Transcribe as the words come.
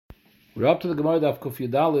We're up to the Gemara of Kuf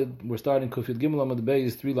Yudalid. We're starting Kuf Yud Gimel Amud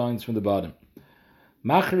Beis, 3 lines from the bottom.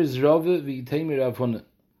 Macher is Rove v'yitemi Rav Huna.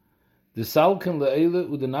 The Salkin le'ele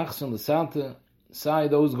u'denachsen l'sante. Say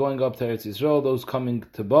those going up to Eretz Yisrael, those coming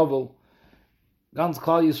to Bavel. Ganz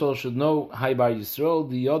Klal Yisrael should know, Hai Bar Yisrael,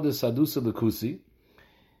 the Yodah Sadusa l'kusi.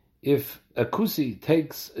 If a kusi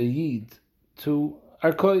takes a yid to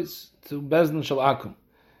Arkois, to Bezdin Shal Akum,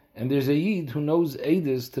 and there's a yid who knows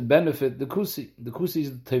Eidus to benefit the kusi. The kusi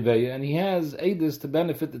is the Teveya, and he has Eidus to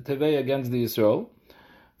benefit the Teveya against the Yisrael.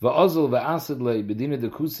 Va'azal va'asid le bedina de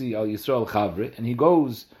kusi al Yisrael chavre, and he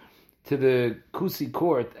goes to the kusi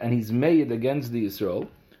court and he's made against the Yisrael.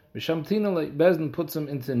 Mishamtina le Bezdin puts him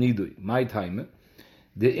into nidui. My time.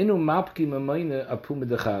 The inu mapki mamayne apum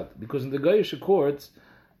dechad, because in the Goyish courts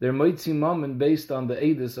they're moitzi mammon based on the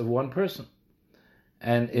Eidus of one person.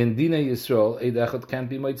 And in Dinei Yisrael, Eid Echad can't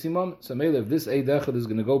be Moitzi Mammon. So maybe if this Eid Echad is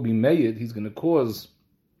going to go be made, he's going to cause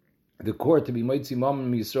the court to be Moitzi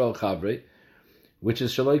Mammon Yisrael Chavre, which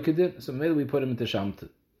is Shaloi Kedin. So maybe we put him into Shamta.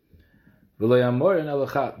 V'lo Yamor and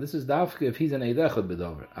Elachat. This is Dafke if he's an Eid Echad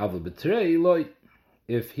B'dover. Avol B'trei Loi.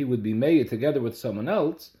 If he would be made together with someone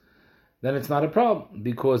else, then it's not a problem.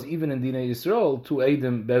 Because even in Dinei Yisrael, 2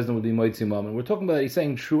 Eidim Bezdin would be Moitzi Mammon. We're talking about, he's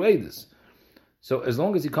saying true Eidus. So as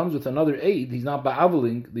long as he comes with another aid, he's not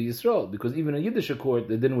ba'aveling the Yisrael, because even in Yiddish court,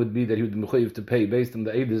 the din would be that he would be mechayiv to pay based on the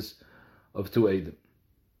aidis of 2 aidim.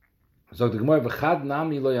 So the Gemara v'chad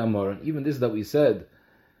nami lo yamoran. Even this that we said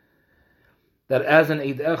that as an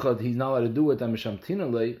aid echad he's not allowed to do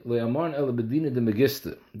it.Amishamtina lo yamoran el bedina de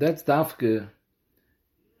megista. That's dafke.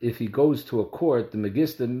 If he goes to a court, the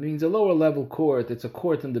megista means a lower level court. It's a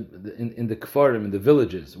court in the kfarim, in the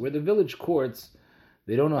villages, where the village courts,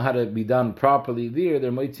 they don't know how to be done properly. They're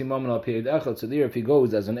moitzi mammon al pi eid echad. So there, if he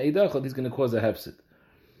goes as an eid echad, he's going to cause a hefsid.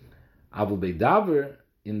 Avul beidaver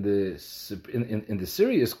in the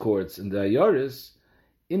serious courts, in the ayaris,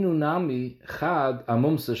 inunami chad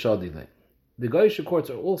amumsa shadile. The Goyish courts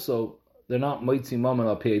are also, they're not moitzi mammon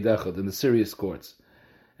al pi eid echad in the serious courts.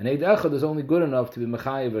 An eid echad is only good enough to be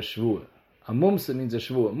mechayev a shvua. A mumsa means a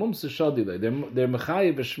shvua. Mumsa shadile. They're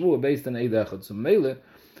mechayev a shvua based on eid echad. So mele,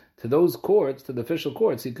 to those courts, to the official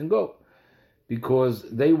courts, he can go, because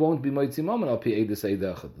they won't be moitzi mammon al pi eidus eid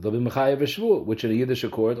echad. They'll be mechayev v'shvua, which in a Yiddish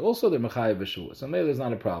court also they're mechayev v'shvua. So maybe there's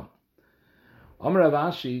not a problem. Amar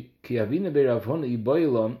Rav Ashi ki avina be Rav Huna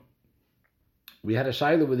iboilon. We had a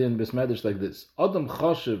shaila within Besmedrish like this: Adam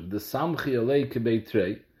choshev the samchi alei kibei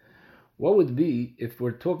trei. What would be if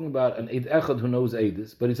we're talking about an eid echad who knows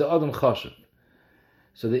eidus, but it's an Adam choshev?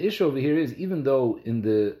 So the issue over here is, even though in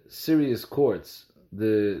the serious courts,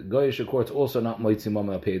 the Goyish courts also not moitzi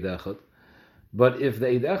mammon al pi eid echad, but if the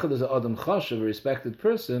eid echad is an adam chashav, a respected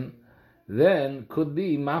person, then could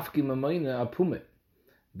be mafki mamayna apume.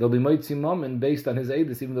 There'll be moitzi mammon based on his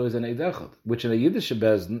eidus, even though he's an eid echad, which in a Yiddish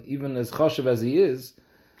bezdin, even as chashav as he is,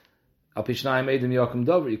 al pi shnayim eidim yakum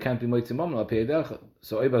dover, you can't be moitzi mammon al pi eid echad.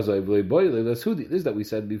 So eibazoi v'loi boile l'shudi. This that we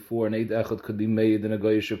said before, an eid echad could be made in a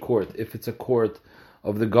Goyish court if it's a court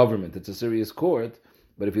of the government, it's a serious court.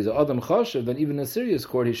 But if he's an Adam Chashav, then even in a serious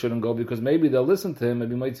court he shouldn't go, because maybe they'll listen to him,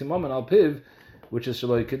 maybe Moitzi Mammon al Piv, which is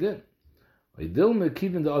Shaloi Kedin. Idil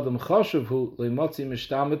mekivin the Adam Chashav hu leimotzi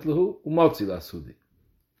mishtamet lehu umotzi lasudi.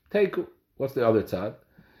 Teiku. What's the other tzad?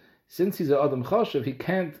 Since he's an Adam Chashav, he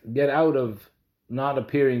can't get out of not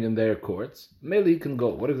appearing in their courts. Maybe he can go.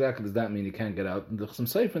 What exactly does that mean? He can't get out. Some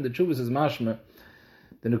Sefer in the Chuvas is mashma.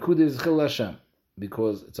 The Nekuda is Chil Hashem,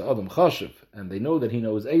 because it's an Adam Chashav, and they know that he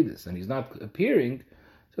knows Eidus, and he's not appearing.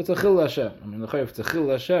 So it's a chil Hashem. I mean, if it's a chil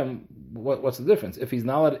Hashem, what's the difference? If he's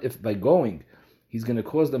not, if by going, he's going to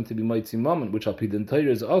cause them to be moitzi mammon, which al pi den Torah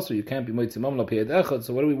is also, you can't be moitzi mammon al pi eid echad.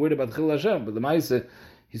 So what are we worried about chil Hashem? But the ma'aseh,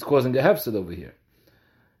 he's causing a hefsid over here.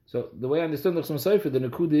 So the way I understand the Chasam Sofer, the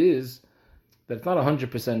nekuda is that it's not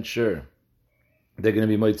 100% sure they're going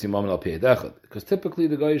to be moitzi mammon al pi eid echad, because typically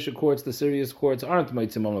the Goyish courts, the serious courts, aren't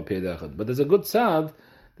moitzi mammon al pi eid echad. But there's a good tzad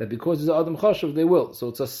that because he's an Adam Chashav, they will. So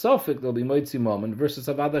it's a suffix, they'll be moitzi mammon versus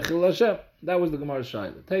avada chil Hashem. That was the Gemara's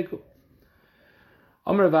shayla. Teiku.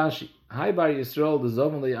 Amar Rav Ashi, Hai Bar Yisrael the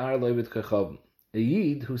zovan le'ar lo'ivit kachavim. A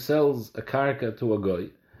yid who sells a karka to a goy,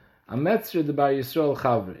 a metzger the Bar Yisrael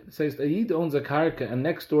chavre. It says a yid owns a karka and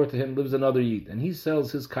next door to him lives another yid, and he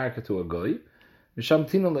sells his karka to a goy.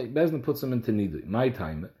 Mishamtina like Bezdin puts him into nidui. My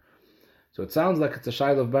time. So it sounds like it's a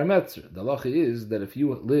shayla of bar metzger. The halacha is that if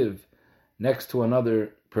you live next to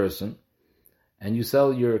another person, and you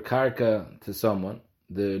sell your karka to someone,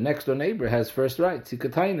 the next door neighbor has first rights. You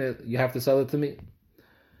have to sell it to me.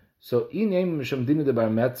 So,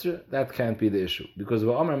 that can't be the issue. Because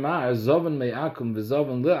the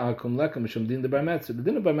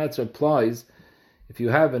din of bar metzger applies If you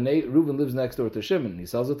have Reuven lives next door to Shimon and he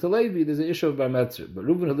sells it to Levi, there's an issue of bar metzger. But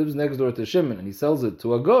Reuven who lives next door to Shimon and he sells it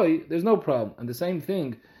to a goy, there's no problem. And the same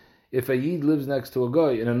thing, if a yid lives next to a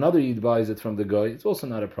goy and another yid buys it from the goy, it's also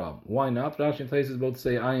not a problem. Why not? Rashi and Taisus both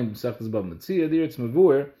say, I am Mesechus Bava Metzia. There it's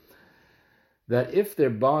mavur that if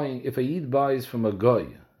a yid buys from a goy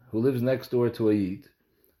who lives next door to a yid,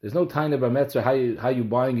 there's no time bar metzger how you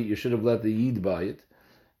buying it. You should have let the yid buy it.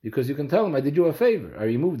 Because you can tell him, I did you a favor. I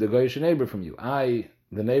removed the goyish neighbor from you.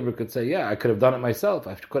 The neighbor could say, yeah, I could have done it myself.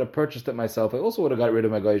 I could have purchased it myself. I also would have got rid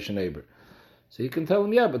of my goyish neighbor. So you can tell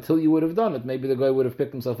him, yeah, but till you would have done it, maybe the guy would have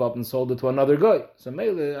picked himself up and sold it to another guy. So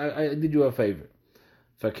Mele, I did you a favor.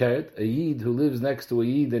 Fakert, a yid who lives next to a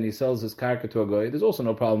yid and he sells his karka to a guy, there's also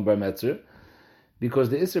no problem bar metzger, because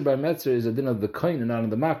the Isser bar metzger is a din of the koine, not of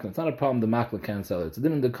the makna. It's not a problem the makna can't sell it. It's a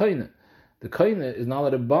din of the koine. The koine is not allowed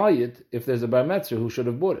to buy it if there's a bar metzger who should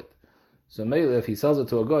have bought it. So Mele, if he sells it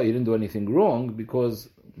to a guy, he didn't do anything wrong because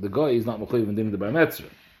the guy is not mechuyev in din of the bar metzger.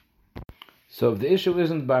 So if the issue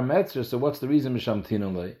isn't bar metzger, so what's the reason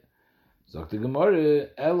mishamtinon lei? Zok the Gemara,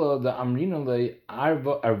 elo the amrinon lei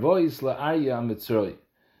arvois la arya mitzroi.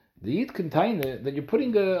 The yid contain that you're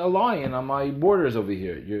putting a lion on my borders over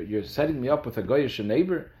here. You're setting me up with a goyish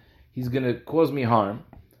neighbor. He's going to cause me harm.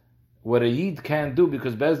 What a yid can't do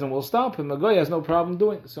because Bezdin will stop him, a guy has no problem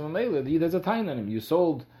doing. So Mele, the yid has a tain on him. You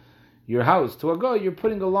sold your house to a guy, you're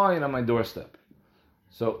putting a lion on my doorstep.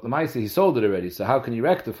 So the Maisa, he sold it already, so how can you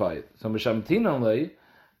rectify it? So Mishamtinan lei,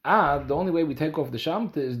 the only way we take off the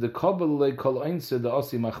Shamta is the Kabbalah lei kol einse the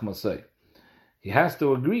osi machmasei. He has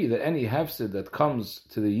to agree that any hefsid that comes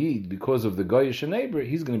to the yid because of the goyish neighbor,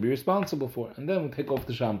 he's going to be responsible for it, and then we take off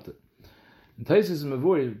the Shamta. And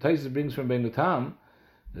Taisus brings from Ben Gutam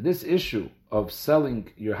that this issue of selling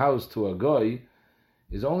your house to a goy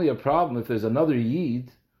is only a problem if there's another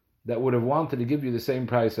yid that would have wanted to give you the same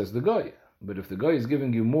price as the goy. But if the guy is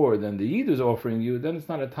giving you more than the yid is offering you, then it's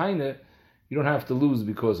not a taina. You don't have to lose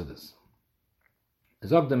because of this.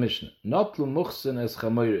 Zog the Mishnah, Notlu muchsin es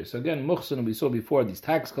chamoyre. So again, muchsin we saw before, these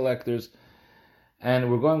tax collectors, and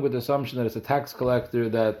we're going with the assumption that it's a tax collector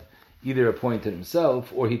that either appointed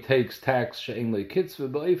himself or he takes tax she'en le kitzvah,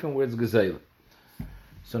 but even where it's gezeil.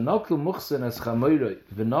 So Notlu muchsin es chamoyre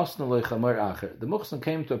v'nosnu le chamoyre acher. The muchsin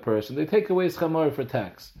came to a person, they take away his chamoyre for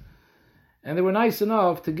tax. And they were nice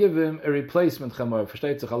enough to give him a replacement chamor.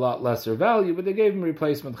 Versteht sich a lot lesser value, but they gave him a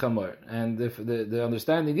replacement chamor. And if the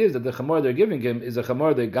understanding is that the chamor they're giving him is a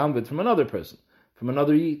chamor they gambit from another person, from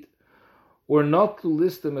another yid. Or not to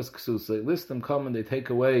list them as ksusa. List them come and they take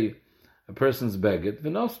away a person's beged.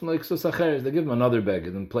 V'nosm like ksusa they give him another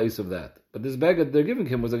beged in place of that. But this beged they're giving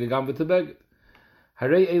him was like a gambit to beged.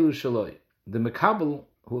 Harei elu shaloi. The mekabel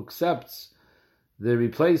who accepts the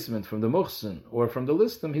replacement from the muhsin or from the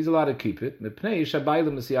listim, he's allowed to keep it. So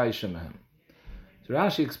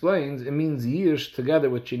Rashi explains it means yish together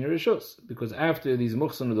with Chini Rishus, because after these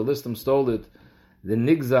muhsin or the listim stole it, the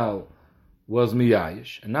nigzal was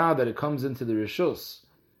miyayish, and now that it comes into the Rishus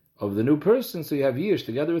of the new person, so you have yish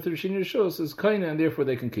together with the Chini Rishus is kaina, and therefore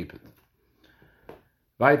they can keep it.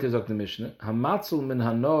 Weiter sagt the Mishnah, Hamatzel min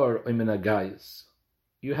hanor or min agayis.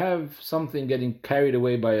 You have something getting carried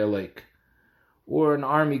away by a lake. Or an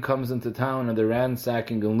army comes into town and they're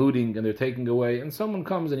ransacking and looting and they're taking away, and someone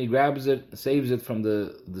comes and he grabs it, saves it from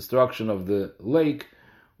the destruction of the lake,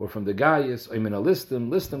 or from the gayas, or even a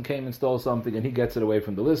listim came and stole something and he gets it away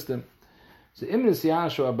from the listim. So imnis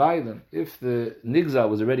yashu abaylim, if the nigza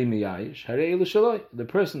was already miyayish, harei l'shaloi, the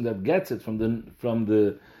person that gets it from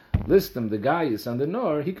the listim, the gayas and the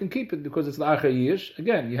nor, he can keep it because it's la'achar yish.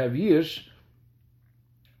 Again, you have yish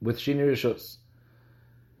with shini rishus.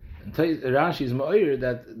 And Rashi is ma'ir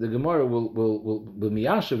that the Gemara will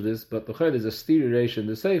miyash of this, but there's a stiri reisha in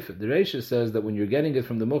the Sefer. The reisha says that when you're getting it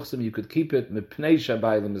from the muhsim, you could keep it mipnei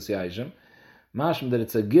shabaylim misyayishim. Mashma that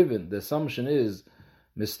it's a given. The assumption is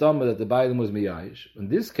mistama that the baylim was miyayish. In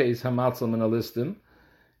this case, hamatzal min alistim,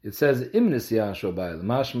 it says imnis yashu baylim.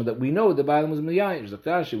 Mashma that we know the baylim was miyayish. Like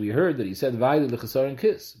Rashi, we heard that he said vayli l'chasar and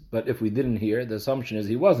kiss, but if we didn't hear, the assumption is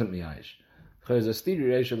he wasn't miyayish. There's a stiri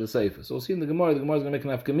reisha the Sefer. So we'll see in the Gemara is going to make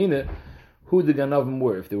an afkamina who the ganavim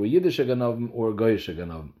were, if they were Yiddish ganavim or Goyish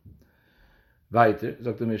ganavim. Weiter,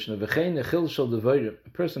 sagt the Mishnah, v'chein echil shel devorim. A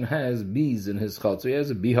person has bees in his chatzer, he has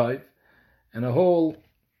a beehive, and a whole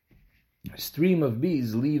stream of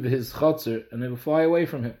bees leave his chatzer and they will fly away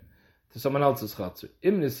from him to someone else's chatzer.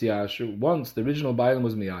 Imnis yasher, once the original bailam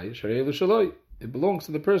was miyayish, harei l'shaloi, it belongs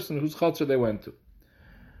to the person whose chatzer they went to.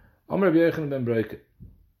 Amar Rabbi Yochanan ben Broike.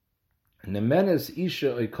 Nemenes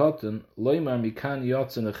isha oikoten loymar mikan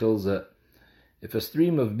yotzen echilzeh. If a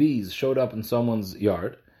stream of bees showed up in someone's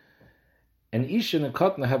yard, And Isha and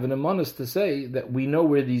Kotna have an amonis to say that we know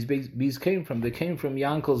where these bees came from. They came from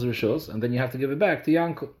Yankel's Rishos, and then you have to give it back to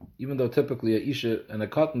Yankel, even though typically a Isha and a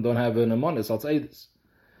Kotna don't have an amonis. I'll say this.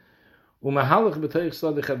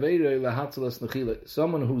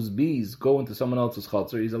 Someone whose bees go into someone else's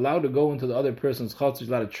chutzner, he's allowed to go into the other person's chutzner, he's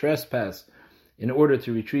allowed to trespass in order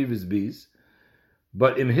to retrieve his bees.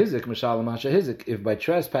 But im hizik, mashallah masha hizik, if by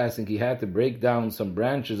trespassing he had to break down some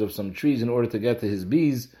branches of some trees in order to get to his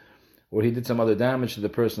bees, or he did some other damage to the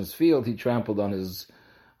person's field, he trampled on his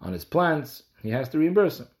plants, he has to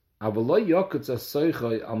reimburse him. If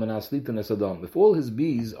all his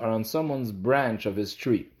bees are on someone's branch of his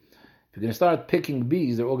tree, if you're going to start picking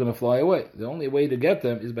bees, they're all going to fly away. The only way to get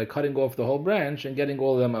them is by cutting off the whole branch and getting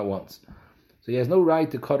all of them at once. So he has no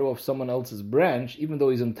right to cut off someone else's branch, even though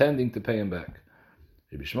he's intending to pay him back.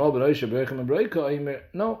 No, he's allowed to go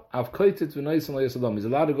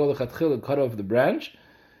lechatchil and cut off the branch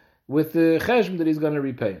with the cheshm that he's going to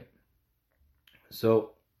repay.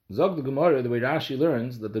 So, Zog the Gemara, the way Rashi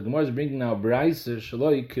learns, that the Gemara is bringing now Braise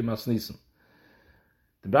Shaloi Kimasnisim.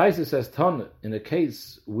 The Braise says, Ton, in a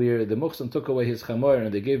case where the Muhsin took away his chamor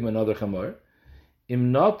and they gave him another chamor,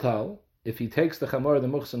 Im Notal, if he takes the chamor the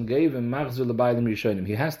Muhsin gave him, Machzul Bailim Rishonim,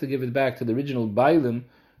 he has to give it back to the original Bailim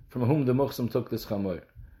from whom the Muhsin took this chamor.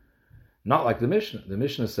 Not like the Mishnah. The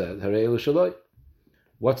Mishnah said, Harei Elu Shaloi.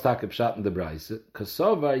 What's Takib in the Braise?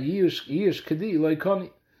 Kasovar Yish Kedi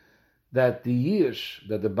Loikoni. That the Yish,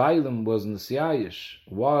 that the Bailim was in the Siayish,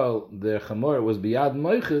 while the chamor was Biyad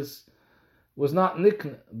Moiches, was not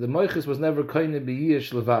nikna. The moiches was never koine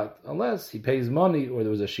b'yish levat, unless he pays money or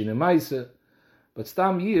there was a shina maisa. But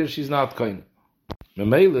stam yish, he's not koine.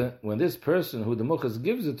 Memele, when this person who the moiches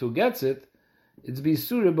gives it to gets it, it's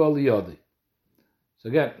bisura b'aliyadi. So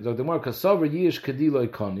again, so the more kasavar yish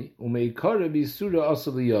kadiloi koni umeikara bisura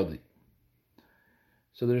asaliyadi.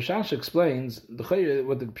 So the Rishash explains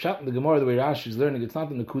what the pshat in the Gemara, the way Rashi is learning, it's not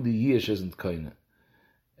the nekudi yish isn't koine.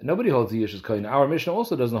 Nobody holds the Yish as Kaina. Our Mishnah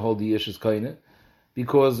also doesn't hold the Yish as Kaina,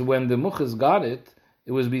 because when the Muchas got it,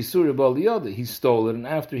 it was Bisura Bal Yada. He stole it, and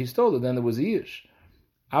after he stole it, then there was a Yish.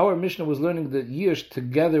 Our Mishnah was learning the Yish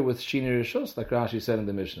together with Shini Rishos, like Rashi said in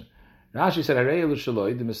the Mishnah. Rashi said, Harei Elu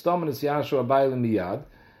Shaloi, the Mistaman is Yashua Bailim Miyad,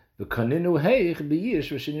 the Kaninu Heich B'Yish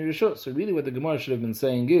v'Shini Rishos. So really what the Gemara should have been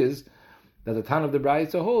saying is that the Tan of the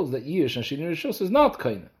Braitza holds that Yish and Shini Rishos is not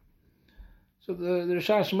Kaina. So the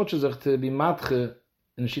Rishash Muchazach to be Matche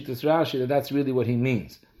in Shittas Rashi, that's really what he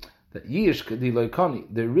means. That Yish Kadi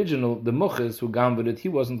Loikani, the original, the Muchas who gambled it, he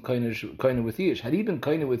wasn't kaina with Yish. Had he been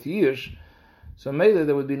kaina with Yish, so maybe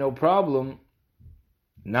there would be no problem.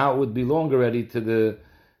 Now it would belong already to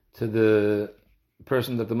the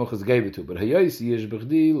person that the Muchas gave it to. But Hayais Yish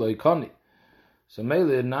B'chdi Loikani. So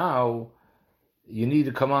maybe now you need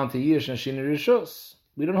to come on to Yish and Shini Rishos.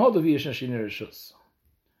 We don't hold of Yish and Shini Rishos.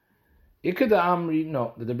 Ikeda Amri,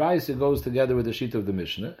 no, the Braise goes together with the sheet of the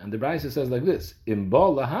Mishnah, and the Braise says like this: If he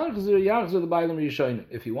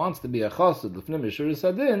wants to be a chassid, l'fnei mishur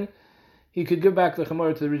sadin, he could give back the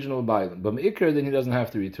chamor to the original Bailim. But Me'ikr, then he doesn't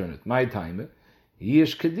have to return it. My time,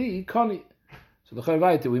 Yish Kedi Kani. So the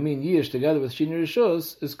Chayvaita, we mean Yish together with Shini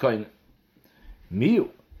Rishos is Kaina.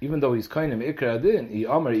 Miu, even though he's Kaina Me'ikr Adin, I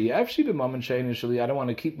Amar Yafshi b'Maman Shein Shali, I don't want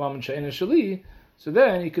to keep Maman Shein Shali. So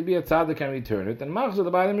then he could be a tzaddik and return it, and machzor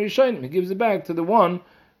the ba'alim rishonim, he gives it back to the one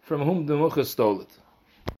from whom the muchas stole it.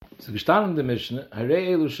 So geshtan in the Mishnah, harei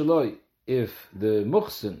elu shaloi, if the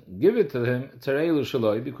muchsin give it to him, it's harei elu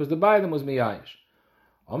shaloi, because the ba'alim was miyayish.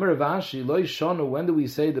 Omer Ravashi, loi shonu, when do we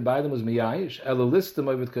say the ba'alim was miyayish? Elu listim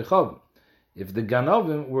oivit kechavim. If the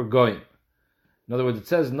ganovim were going. In other words, it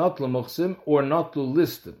says not l'muchsim or not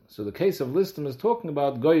l'listim. So the case of listim is talking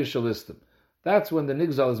about goyish listim. That's when the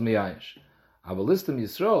nigzal is miyayish. Aval listim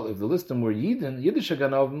Yisrael, if the listim were Yidin, Yiddish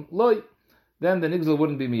Ganovim, loy, then the nigzal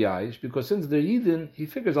wouldn't be miyayish, because since they're Yidin, he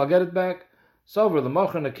figures I'll get it back. Sover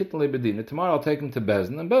l'mocher and a kitten lebedina. Tomorrow I'll take him to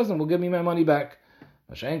Bezdin, and Bezdin will give me my money back.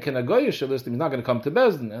 Mashayin can a goyish listim, he's not going to come to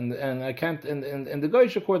Bezdin, and I can't, and the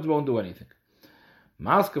goyish courts won't do anything.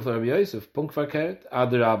 Maske for Rabbi Yosef, punk verkehrt,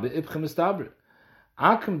 adarabe ibchem estabre.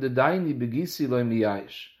 Akum de daini begisi loy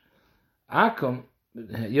miyayish. Akum,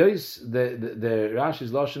 Yois, the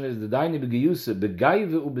Rashi's lashon is the daini begiyusa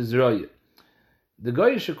begaive ubezroye. The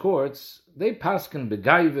goyish courts, they paskin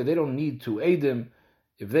begaive, they don't need to aid him.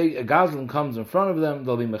 If a gazlan comes in front of them,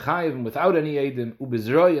 they'll be mechayiv without any aidim.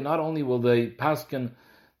 Ubezroye, not only will they paskin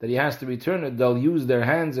that he has to return it, they'll use their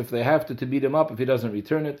hands if they have to beat him up if he doesn't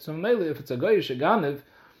return it. So mainly, if it's a goyish ganiv,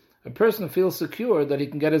 a person feels secure that he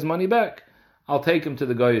can get his money back. I'll take him to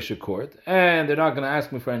the goyish court, and they're not going to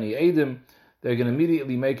ask me for any aidim. They're going to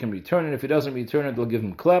immediately make him return it. If he doesn't return it, they'll give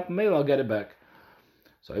him klep. Maybe I'll get it back.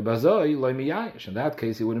 So Ibazoi loy miyayish. In that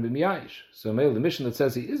case, he wouldn't be miyayish. So the mission that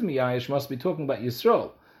says he is miyayish must be talking about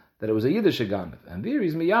Yisrael, that it was a Yiddish ganav. And there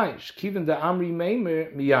he's miyayish. Kiven the Amri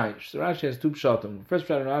Meimer miyayish. So Rashi has two pshatim. First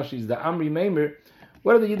pshat in Rashi is the Amri Meimer.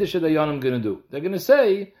 What are the Yiddish Dayanim going to do? They're going to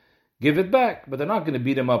say, give it back, but they're not going to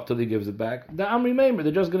beat him up till he gives it back. The Amri Meimer,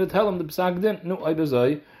 they're just going to tell him the Psak Din. No,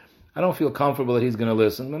 Ibazoi, I don't feel comfortable that he's going to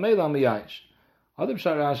listen. Mamela miyayish. Other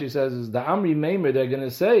pshat Rashi says is the Amri Meimer, they're going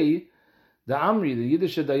to say, the Amri, the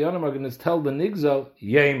Yiddish Dayanim are going to tell the Nigzal,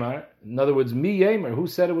 Yemar, in other words, mi Yemar, who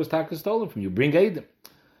said it was taka stolen from you? Bring Eidim.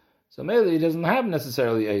 So Mele, he doesn't have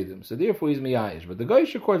necessarily Eidim, so therefore he's miyayish. But the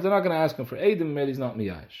Goyish courts, they're not going to ask him for Eidim, Mele, he's not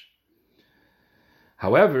miyayish.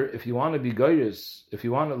 However, if you want to be Goyish, if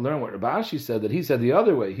you want to learn what Rav Ashi said, that he said the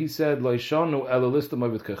other way, he said, Lo shonu elo listam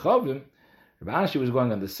oivit kechavim, Rav Ashi was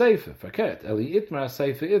going on the Sefer, Faket, Eli Itmar,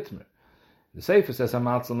 Sefer Itmar. The Sefer says,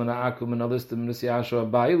 Hamatzal mena akum, and alistam nesiyasho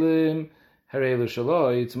abaylim,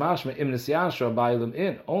 it's mashma im nesyasha bailam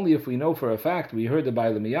in. Only if we know for a fact we heard the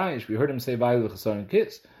bailam miyayish, we heard him say bailam chasar and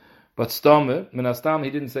kiss. But stame minastam, he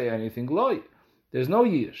didn't say anything loy. There's no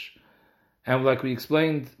yish. And like we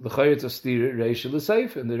explained, the chayetz of stir reisha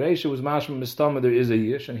l'seif, and the reisha was mashma mistama, there is a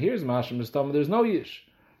yish, and here's mashma mistama, there's no yish.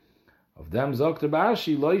 Of them zokter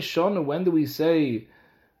ba'ashi loy shonu. When do we say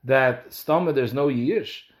that stama there's no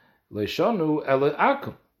yish? Loy shonu ele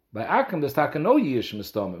akum. By Akim, there's taka no yish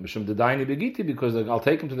mistama, mishum dedaini begiti, because I'll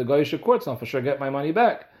take him to the Goyish courts and I'll for sure get my money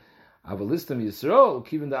back. Avalistam Yisrael,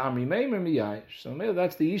 even the Amri Meimer miyayish. So maybe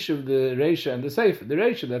that's the yish of the Reisha and the Sefer. The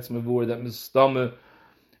Reisha, that's mavur, that mistama,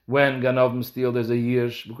 when Ganovim steal, there's a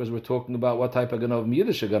yish, because we're talking about what type of Ganovim,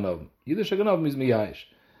 Yiddish Ganovim. Yiddish Ganovim is miyayish.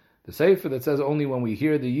 The Sefer that says only when we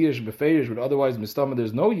hear the yish, beferish, but otherwise mistama,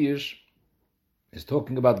 there's no yish, is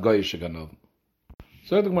talking about Goyish Ganovim.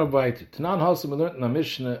 So I think more weiter. Tanan Hasim, we learned in the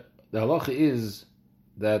Mishnah, the halacha is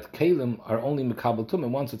that kelim are only mekabel tumah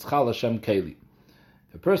once it's chal Hashem keli.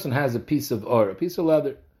 If a person has a piece of or, a piece of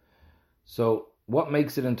leather, so what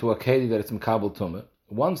makes it into a keli that it's mekabel tumah?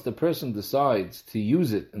 Once the person decides to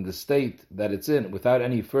use it in the state that it's in without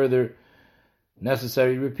any further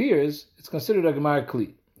necessary repairs, it's considered a gemar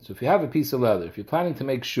kli. So if you have a piece of leather, if you're planning to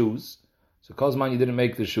make shoes, so kozman you didn't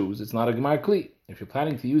make the shoes, it's not a gemar kli. If you're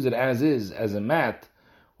planning to use it as is, as a mat,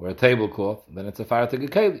 or a tablecloth, then it's a fartig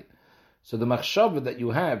keli. So the machshava that you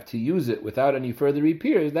have to use it without any further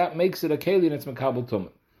repairs, that makes it a keli and it's mekabel tumah.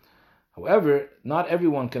 However, not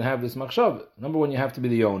everyone can have this machshava. Number one, you have to be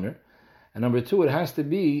the owner. And number two, it has to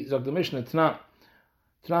be, Zok the Mishnah, Tnan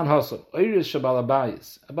Hasam, Oiris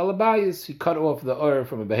Shabalabayis. A Balabayis, he cut off the oir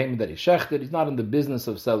from a behemoth that he shechted. He's not in the business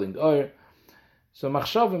of selling oir. So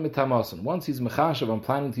machshava mitamasan. Once he's mechashav, I'm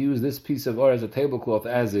planning to use this piece of oir as a tablecloth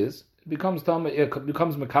as is, it becomes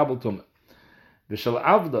mekabel tumah. V'shal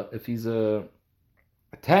avda, if he's a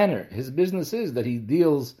tanner, his business is that he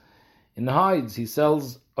deals in hides, he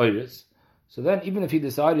sells oiris. So then, even if he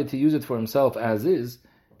decided to use it for himself as is,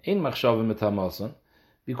 in machshavim mitamasan,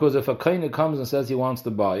 because if a koine comes and says he wants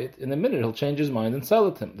to buy it, in a minute he'll change his mind and sell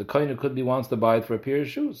it to him. The koine could be wants to buy it for a pair of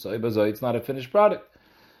shoes, so it's not a finished product.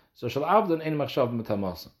 So shal avdan in machshavim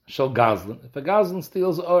mitamasan. Shal gazlan, if a gazlan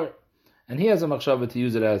steals or, and he has a machshava to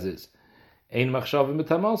use it as is, ein machshavim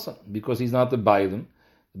mitamasan, because he's not the bailim.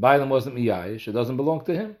 The bailim wasn't miyayish, it doesn't belong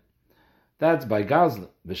to him. That's by gazlan.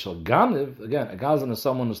 V'shal ganiv, again, a gazlan is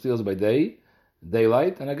someone who steals by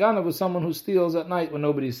daylight, and a ganav is someone who steals at night when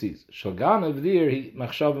nobody sees. Shal ganav, there he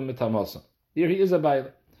machshavim mitamasan. There he is a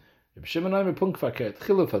bailim. Reb Shimon Omer punk fakert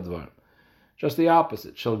chiluf hadvarim. Just the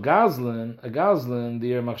opposite. Shal gazlan, a gazlan,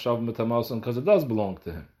 there machshavim mitamasan, because it does belong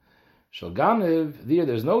to him. Shal ganav,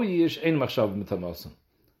 there's no yish, ein machshavim mitamasan.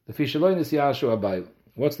 The fishaloin is yashu abayil.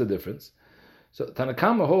 What's the difference? So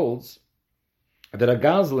Tanakama holds that a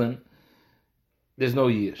gazlan, there's no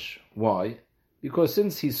yish. Why? Because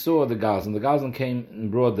since he saw the gazlan came in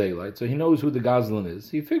broad daylight, so he knows who the gazlan is.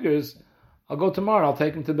 He figures, I'll go tomorrow, I'll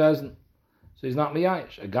take him to Bezdin. So he's not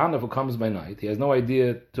miyayish. A ganav who comes by night, he has no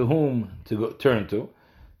idea to whom to turn to.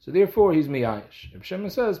 So therefore he's miyayish. Reb Shimon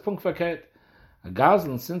says, punk faket. A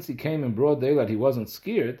gazlan, since he came in broad daylight, he wasn't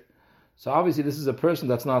scared. So obviously this is a person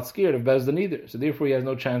that's not scared of Bezdin either. So therefore he has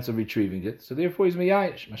no chance of retrieving it. So therefore he's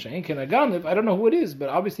miyayish. Masha'enken a ganav, I don't know who it is, but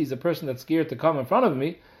obviously he's a person that's scared to come in front of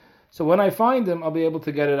me. So when I find him, I'll be able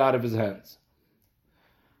to get it out of his hands.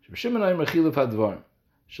 Shal gazlin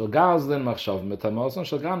machshav mitamasan,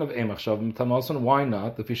 shal ganav e machshav mitamasan. Why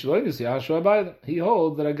not? The fishaloin is yashu abayim. He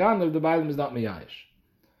holds that a ganav, the bayim is not miyayish.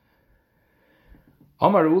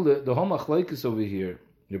 Amar ule, the whole machlekes over here,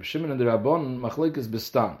 Reb Shimon and the Rabban, machlekes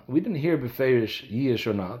bestan. We didn't hear beferish yish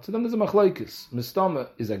or not. So then there's a machlekes. Mistama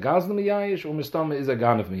is a gazlan miyayish or mistama is a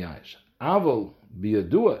ganav miyayish. Avol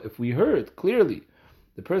biyadua, if we heard clearly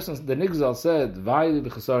the Nigzal said, Vayli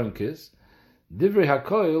v'chesarim kis, Divrei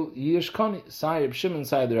HaKoil yish koni, Sai Reb Shimon,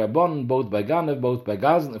 Sai the Rabban, both by Ganev, both by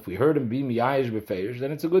Gazlan. If we heard him be miyayish b'feish,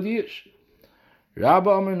 then it's a good yish. Rabba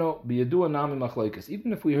Omer no, b'yadua nami machlokes.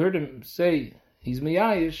 Even if we heard him say he's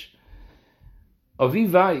miyayish,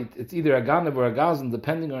 avivait, it's either a Ganev or a Gazlan,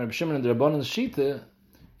 depending on Reb Shimon and the Rabban's shita.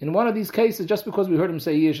 In one of these cases, just because we heard him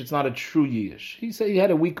say yish, it's not a true yish. He said he had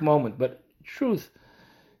a weak moment, but truth,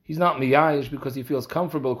 he's not miyayish because he feels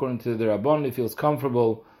comfortable according to the Rabban. He feels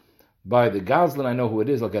comfortable by the Gazlan. I know who it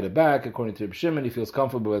is, I'll get it back. According to Reb Shimon, he feels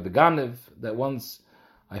comfortable by the Ganev, that once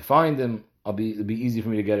I find him, it'll be easy for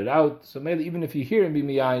me to get it out. So maybe even if you hear him be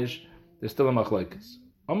miyayish, there's still a machlokes.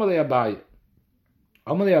 Amalei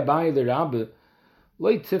Abaye the Rabbe,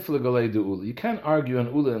 loy tifle galei du ula. You can't argue on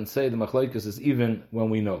ula and say the machlokes is even when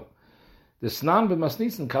we know. The snan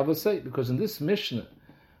b'masnitzen kavasei, because in this Mishnah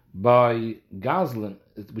by Gazlan,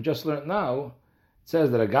 we just learned now, it says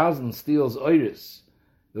that a Gazlan steals oiris.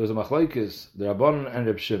 There was a machlokes, the Rabbanan and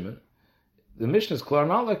Reb Shimon. The Mishnah is clear,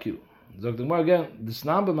 not like you. Zog the Gemara again, the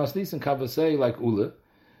snan b'masnitzen kavasei like ula.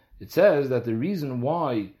 It says that the reason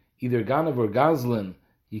why either Ganev or Gazlan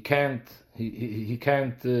he can't be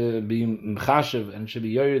mchashev and should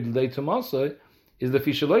be yored l'dei tumasai is the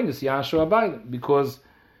fishaloinus yashu abaylim, because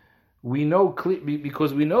we know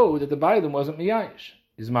that the baylim wasn't miyayish.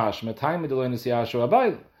 Is mashma time the loinus yashu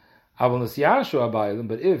abaylim. Avon yashu abaylim,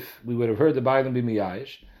 but if we would have heard the baylim be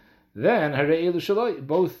miyayish, then harei elu shaloi,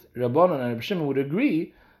 both Rabbanan and Reb Shimon would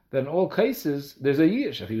agree that in all cases there's a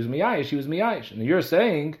yish. If he was miyayish, he was miyayish. And you're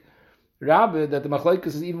saying, Rabbi, that the machlokes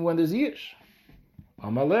is even when there's yish.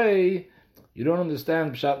 Amalei, you don't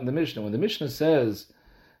understand pshat in the Mishnah. When the Mishnah says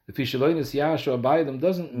the fishaloinus yashu abaylim,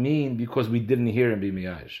 doesn't mean because we didn't hear him be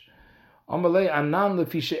miyayish. Amalei anan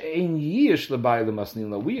lefisha ein yish lebaylim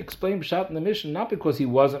asnila. We explain pshat in the Mishnah not because he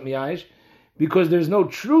wasn't miyayish, because there's no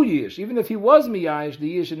true yish. Even if he was miyayish,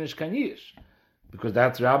 the yish is kan yish, because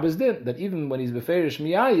that's Rabbi's din. That even when he's beferish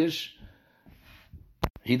miyayish,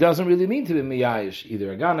 he doesn't really mean to be miyayish,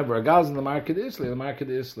 either a Ganev or a Gazlan. The market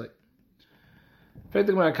is like. It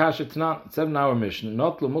said in our mission,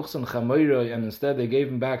 not l'muchsan chamoiroi, and instead they gave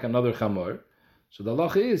him back another chamor. So the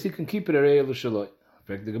halacha is he can keep it a rei l'shaloi. In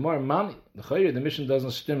fact, the Gemara mani, the mission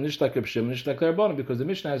doesn't stem nish like Reb Shimon, nish like Rabbanan, because the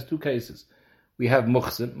Mishnah has two cases. We have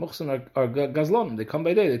muchsan are gazlonim, they come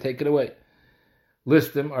by day, they take it away.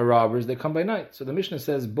 Listim are robbers, they come by night. So the Mishnah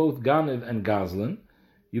says both Ganev and Gazlan,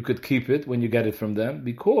 you could keep it when you get it from them,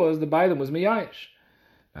 because the baylim was miyayish.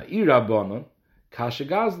 Now, Rabbanan, Kasha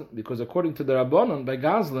Gazlan, because according to the Rabbanon, by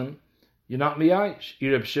Gazlan, you're not miyayish.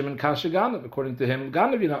 Reb Shimon Kasha Ganev, according to him,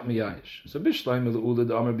 Ganev, you're not miyayish. So Bishleim Ula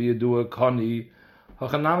the Amar Biyadua Kani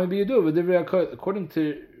Hachanami Biyadua V'divrei HaKoil. According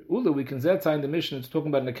to Ula, we can zeta in the Mishnah. It's talking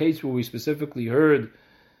about in a case where we specifically heard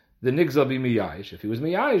the Nigzal be miyayish. If he was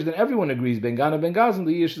miyayish, then everyone agrees Ben Ganev Ben Gazlan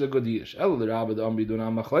the yish is a good yish. El the Rabba the Amar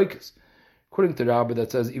Biyadua Machlokes. According to Rabba,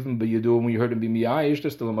 that says even Biyadua when you heard him be miyayish,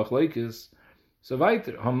 there's still a Machlokes. So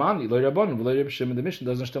weiter, Hamani, Lo Rabbanan, V'lo Reb Shimon, the Mishnah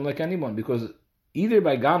doesn't stem like anyone, because either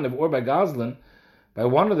by Ganev or by Gazlan, by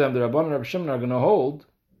one of them, the Rabbanan and Reb Shimon are going to hold,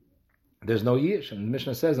 there's no yish. And the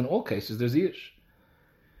Mishnah says in all cases there's yish.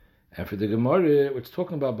 And for the Gemara, which is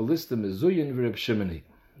talking about ballistim, is Zuyin v'Reb Shimoni.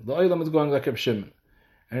 The Olam is going like Reb Shimon.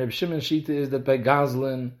 And Reb Shimon's shita is that by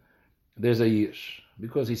Gazlan, there's a yish.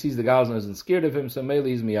 Because he sees the Gazlan isn't scared of him, so Mele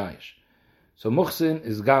is miyayish. So Muhsin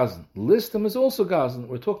is Gazlan. Listim is also Gazlan.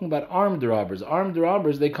 We're talking about armed robbers. Armed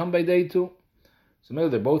robbers, they come by day too. So maybe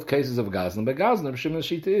they're both cases of Gazlan. But Gazlan, Shimon's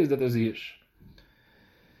shita is that there's a yish.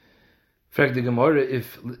 In fact, the Gemara,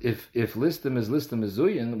 if Listim is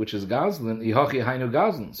Zuyin, which is Gazlan, Yihachi Hainu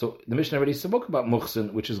Gazlan. So the Mishnah already spoke about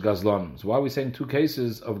Muhsin, which is Gazlan. So why are we saying two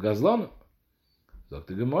cases of Gazlan? So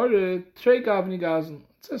the Gemara, Trei Gavni Gazlan.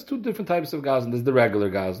 It says two different types of Gazlan. There's the regular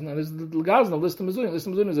Gazlan, and there's the Gazlan of Listim Zuyin.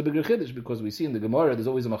 Listim Zuyin is a bigger chiddush, because we see in the Gemara, there's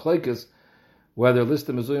always a machlekes whether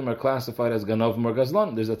Listim Zuyin are classified as Ganovim or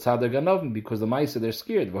Gazlan. There's a Tzadar Ganovim, because the Maisa, they're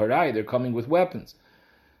scared. V'harai, they're coming with weapons.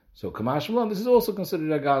 So Kamash Malon, this is also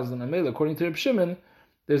considered a Gazlan. And Mele, according to Reb Shimon,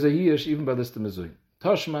 there's a yish even by Listim Zuyin.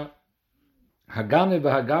 Toshma, Hagane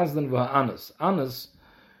v'Hagazlan v'Ha'anas. Anas,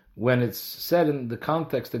 when it's said in the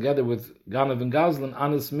context together with Ganev and Gazlan,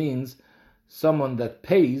 Anas means someone that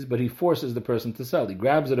pays, but he forces the person to sell. He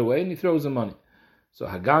grabs it away and he throws the money. So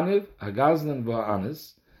Haganev, Hagazlan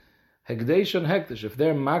v'Anas, Hekdesh and Hekdesh. If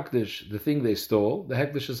they're Makdish, the thing they stole, the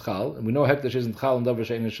Hekdesh is Chal, and we know Hekdesh isn't Chal and Davar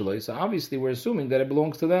Shein Shaloi, so obviously we're assuming that it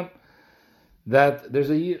belongs to them, that there's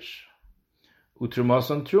a Yish.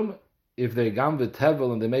 Utrumas on Truma. If they gam the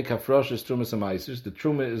Tevel and they make Hafroshes Trumas and Meisers, the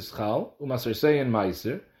Truma is Chal, Umasar Sey and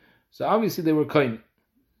Meiser, so obviously they were Kain.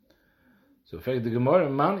 So in fact, the Gemara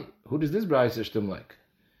Mani, who does this Brayser stem like?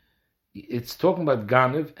 it's talking about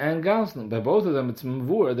Ganev and Gazlan. By both of them, it's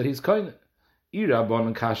Mavur that he's koine. Ira bon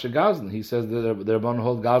and kasha Gazlan. He says that they're bon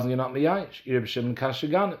hold Gazlan, you're not miyayish. Ira b'shem and kasha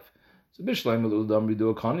Ganev. So bishleim l'udam we do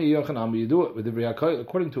a kani yochanam we do it with every hakoy.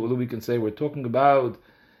 According to Ulu, we can say we're talking about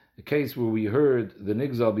a case where we heard the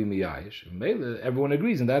nigzal be miyayish. Everyone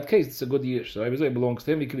agrees in that case it's a good yish. So everybody belongs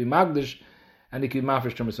to him. He can be magdish and he can be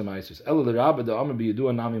mafresh trumas amaisis. Ela l'rabba the amar be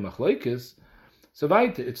yadu nami machlokes. So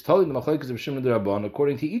weiter, it's telling the machlokes of Shimon the Rabban.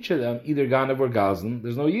 According to each of them, either Ganev or Gazlan,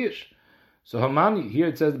 there's no yish. So Hamani, here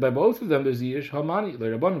it says that by both of them there's yish. Hamani,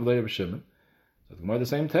 l'Rabban v'le'Reb Shimon. So it's more the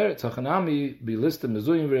same teretz. Hachanami be listed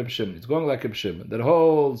mezuyim v'Reb Shimon. It's going like Reb Shimon that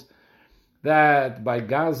holds that by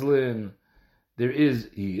Gazlan there is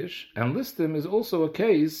yish, and listim is also a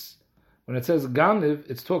case when it says Ganev,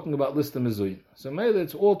 it's talking about listim mezuyim. So maybe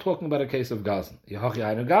it's all talking about a case of Gazlan. Yahachi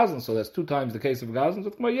Hainu Gazlan. So that's 2 times the case of Gazlan. So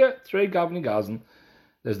it's Trey Gavni Gazlan.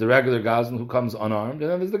 There's the regular Gazlan who comes unarmed,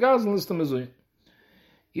 and then there's the Gazlan listim mezuyim.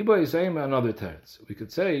 Iba is saying another teretz. We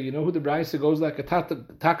could say, you know who the Braisa goes like? A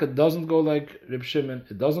Taka doesn't go like Reb Shimon.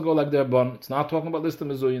 It doesn't go like the Rabban. It's not talking about listim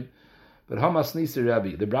mezuyim. But Hamas Nisi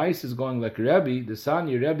Rebbe. The Braisa is going like Rebbe. The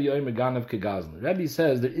Sani Rebbe Oimer Ganev ke Gazlan. Rebbe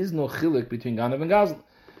says there is no chilik between Ganev and Gazlan.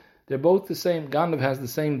 They're both the same. Ganev has the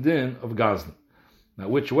same din of Gazlan. Now,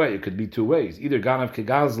 which way? It could be 2 ways. Either Ganev ke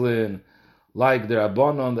Gazlan, like the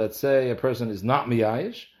Rabbanon that say a person is not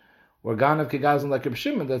miyayish, or Ganev ke Gazlan like Reb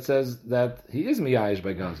Shimon that says that he is miyayish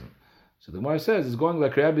by Gazlan. So the Gemara says it's going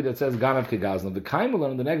like Rebbe that says Ganev ke Gazlan. The Kaimel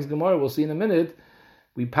in the next Gemara we'll see in a minute.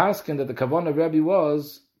 We paskin that the kavanah of Rebbe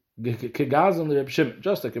was ke Gazlan the Reb Shimon.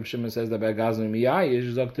 Just like Reb Shimon says that by Gazlan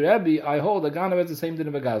miyayish, Zok to Rebbe, I hold that Ganev has the same din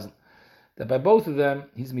of a Gazlan. That by both of them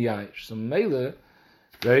he's miyayish. So Mele,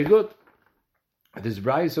 very good. This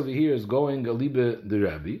Bryce over here is going a libe the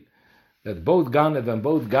Rebbe, that both Ganev and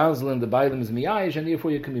both Gazlan, the Bailim is miyayish, and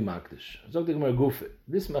therefore you can be makdish. Zog the Gemara Gufe.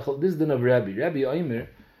 This din of Rebbe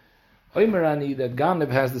Oimer ani that Ganev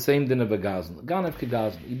has the same din of a Gazlan. Ganev ke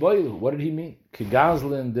Gazlan. Iboilu. What did he mean? Ke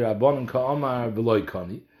Gazlan the Rabbanon ka Omar v'loy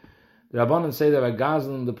kani. The Rabbanon say that by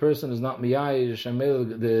Gazlan the person is not miyayish, and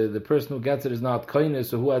the person who gets it is not koine.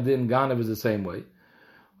 So who adin Ganev is the same way.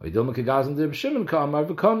 Oidilma ke Gazlan the Reb Shimon ka Omar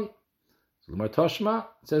v'kani. So the Mar Toshma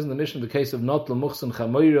says in the Mishnah, the case of not l'muchsan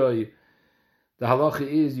chamoiroi, the halacha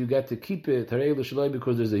is you get to keep it harei l'shaloi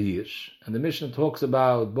because there's a yish. And the Mishnah talks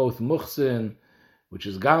about both muchsin, which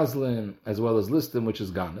is Gazlan, as well as listim, which is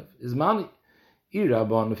Ganev, is mani.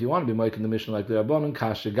 Irabon, if you want to be making the Mishnah like the Rabban and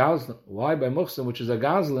kasha Gazlan. Why by muchsin, which is a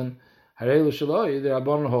Gazlan, harei l'shaloi, the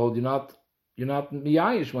Rabban hold you're not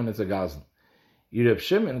miyayish when it's a Gazlan. Irab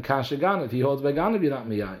Shimon kasha Ganev, he holds by Ganev you're not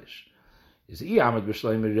miyayish. Is Iyamad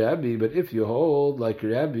b'shleim Rebbe, but if you hold like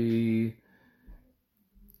Rebbe,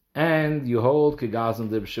 and you hold Kegazlan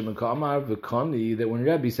the Shimon Kamar v'Kani, that when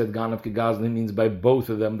Rebbe said Ganev Kegazlan means by both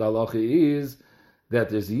of them, the halacha is that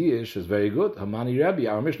there's yish, is very good. Hamani Rebbe,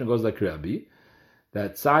 our Mishnah goes like Rebbe,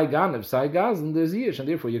 that Sai Ganev, Sai Gazlan, there's yish, and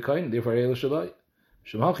therefore you're kind, therefore Eil Shalai.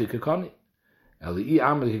 Shemhachi Kekani. Eli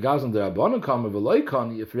Amr Kegazlan the Rabbanon Kamar v'Loi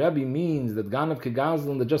Kani, if Rebbe means that Ganev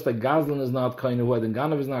Kegazlan, that just like Gazlan is not kind, and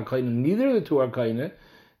Ganev is not kind, neither of the two are kind,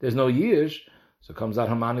 there's no yish. So comes out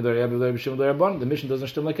Hamani the Rebbe Shimon the Rabban. The mission doesn't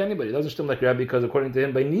stem like anybody. It doesn't stem like Rebbe because according to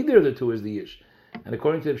him, by neither of the two is the yish, and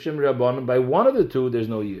according to Shimon Rabban, by one of the two there's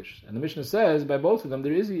no yish. And the Mishnah says by both of them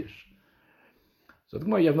there is yish. So the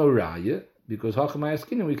Gemara you have no raya because Hachamay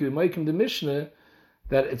Askinim we could be making the Mishnah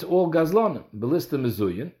that it's all Gazlanim, Belista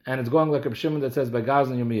Mezuyin, and it's going like a Shimon that says by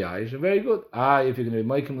Gazlan you're miyayish. Very good. If you're going to be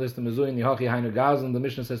making Belista Mezuyin, Yehachi Hainu Gazlan, the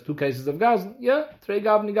Mishnah says 2 cases of Gazlan. Yeah, Trei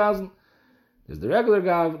Gavni Gazlan. There's the regular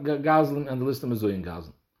Gazlan and the list of Mezuyin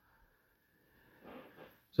Gazlan.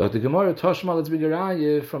 So the Gemara Toshma, let's be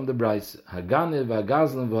Geraya from the Bryce. Haganev,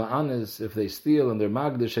 Gazlan, Va'anis, if they steal and they're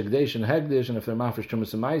Magdish, Hegdesh, and Hegdish, and if they're Mafresh,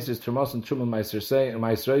 Trumas, and Meiser, Trumas, and Truma, Meiser, say, and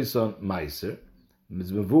Meiser, son, Meiser.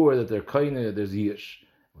 It's Mavur that they're Koine, there's Yish.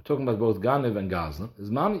 We're talking about both Ganev and Gazlan.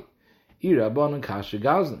 There's Mani. Irabon and Kasha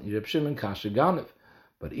Gazlan. Irab Shimon, Kasha Ganev.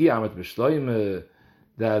 But Iamet B'Shloim,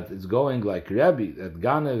 that it's going like Rebbe, that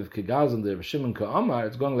Ganev ke Gazlan the Reb Shimon ka Amar,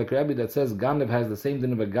 it's going like Rebbe that says Ganev has the same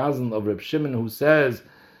din of a Gazlan of Reb Shimon who says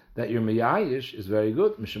that you're miyayish is very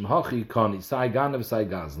good. Mishim hachi kani, sai Ganev, sai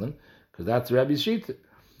Gazlan, because that's Rebbe's sheet.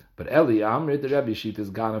 But Eli Amrit, the Rebbe's sheet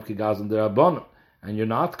is Ganev ke Gazlan the Rabbanon, and you're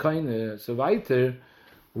not kind so weiter,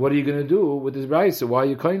 what are you going to do with this brayso? Why are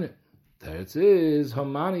you kind of? There it is,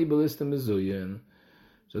 Hamani Belista Mezuyin.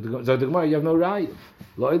 So the Gemara, you have no raya.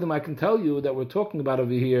 Lo'idim, I can tell you that we're talking about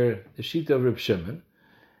over here the sheet of Reb Shimon,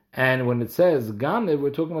 and when it says Ganev,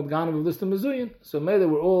 we're talking about Ganev of Lista Mezuyin. So maybe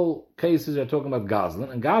we're all cases are talking about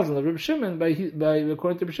Gazlan, and Gazlan of Reb Shimon, by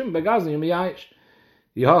according to Reb Shimon, by Gazlan, you're miyayish.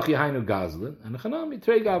 Yihachi hainu gazlin, and Chanami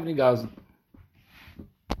trei gavni gazlin.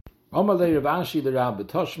 Amalei Rav Ashi the Rabbi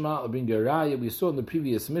Toshma, bring a raya. We saw in the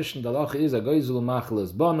previous mission that Allah is a goizul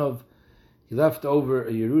macheles bonov. He left over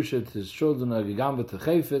a Yerusha to his children, a Gigamba to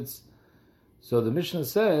Chayfetz. So the Mishnah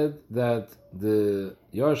said that the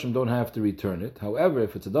Yarshim don't have to return it. However,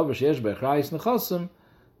 if it's a Davar Sheyesh B'Echrayis Nechasim,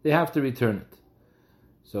 they have to return it.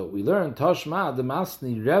 So we learn Toshma, the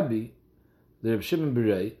Masni Rebbe, the Reb Shimon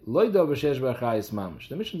Berei, Loi Davar Sheyesh B'Echrayis Mamash.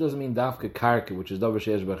 The Mishnah doesn't mean Dafka Karka, which is Davar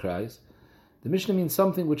Sheyesh B'Echrayis. The Mishnah means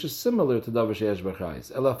something which is similar to Davar Sheyesh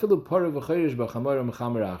B'Echrayis. Ela Filu Parah V'Chayrish B'Chamar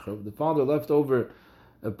M'Chamer Achav. The father left over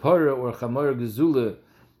a Parah or Chamar Gezula,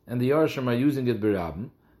 and the Yarshim are using it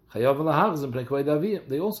B'Rabim. They also have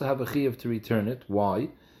a chiyuv to return it. Why?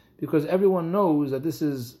 Because everyone knows that this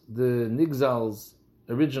is the Nigzal's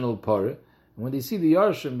original parah. And when they see the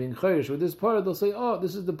Yarshim being chayish with this parah, they'll say, oh,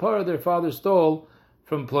 this is the parah their father stole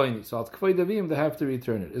from Pliny. So at Kvei Davim, they have to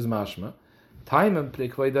return it. Is mashma. Taimim pre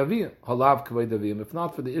Kvei Davim. Halav Kvei Davim. If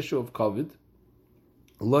not for the issue of COVID,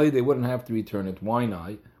 they wouldn't have to return it. Why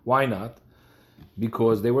not? Why not?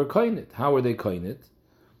 Because they were koinit. How were they koinit?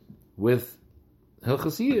 With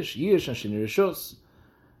Hilchas Yish and Shinir Rishos.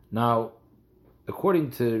 Now,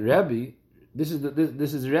 according to Rabbi, this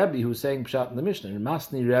is Rabbi who's saying Pshat in the Mishnah. And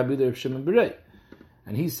Masni Rabbi, the Reb Shimon Berei,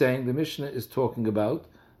 and he's saying the Mishnah is talking about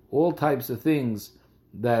all types of things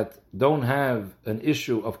that don't have an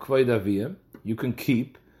issue of Kvei Daviyim. You can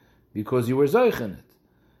keep because you were zoich in it.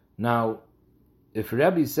 Now, if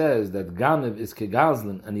Rabbi says that Ganev is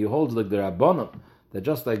Kegazlin and he holds like the Rabbanim, that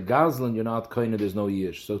just like Gazlan, you're not koine, there's no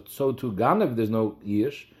yish. So to Ganev, there's no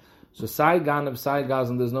yish. So Sai Ganev, Sai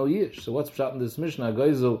Gazlan, there's no yish. So what's pshat in this Mishnah?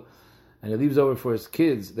 Goizel, and he leaves over for his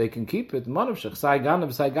kids, they can keep it. Manavshach, Sai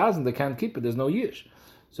Ganev, Sai Gazlan, they can't keep it, there's no yish.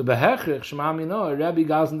 So Behechrich, Shema Mino, Rabbi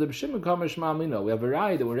Gazlan, the B'Shimon, Kamer Shema Mino. We have a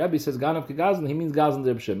raya that when Rabbi says Ganev ke Gazlan, he means Gazlan,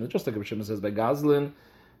 the B'Shimon. Just like B'Shimon says by Gazlan,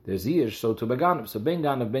 there's yish. So to Beganev, so Ben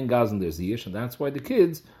Ganev, Ben Gazlan, there's yish, and that's why the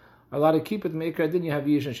kids are allowed to keep it, Meikra, then you have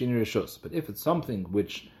Yish and Shinir Rishos. But if it's something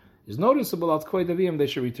which is noticeable at Kvei Davim, they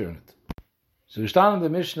should return it. So we stand in the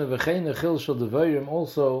Mishnah, V'chein Echil Shel Devarim,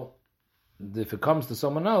 also, if it comes to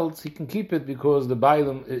someone else, he can keep it because the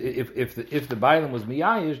Bailam, if the Bailam was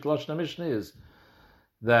Miyayish, the Lashon Mishnah is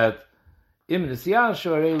that Im Nisyash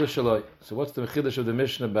or Eile Shaloi. So what's the Mechidash of the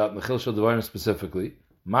Mishnah about Echil Shel Devarim specifically?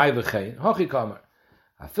 Mai V'chein, Hochi Kamer.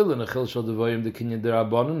 Afil in Echil Shel Devarim, the Kinyan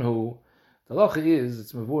Derabanan, who the halacha is,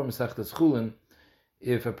 it's mavur Mesechta Chulin,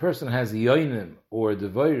 if a person has yoinim or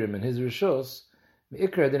devorim in his rishos,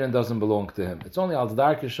 meikra din doesn't belong to him. It's only al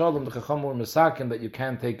darke shalom the chachamur mesakim that you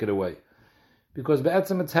can't take it away, because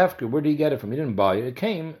be'etzem it's hefker. Where did he get it from? He didn't buy it. It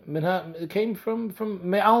came from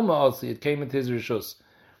me'alma also. It came into his rishos,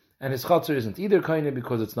 and his chatzor isn't either kaina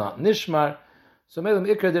because it's not nishmar. So me'elam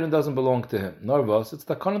ikra din doesn't belong to him. Norvos, it's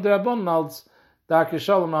the kana derabon nalz darke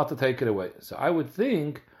shalom not to take it away. So I would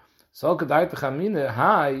think. The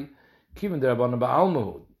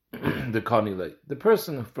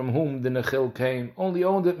person from whom the Nechil came only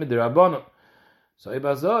owned it midrabanan. So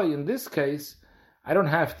Ibazoi, in this case, I don't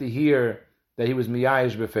have to hear that he was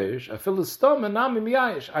miyayish beferish. I feel the stomach and nami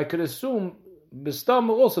miyayish. I could assume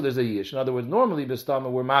bestama also there's a yish. In other words, normally bestama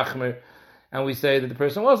we're machmer, and we say that the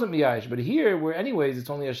person wasn't miyayish. But here, where anyways, it's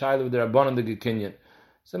only a shayla with the rabbanan the gekinyan.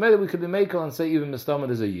 So maybe we could be makel and say even bestama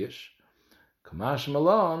there's a yish. Kamash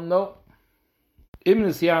Malon, no. If we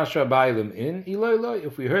heard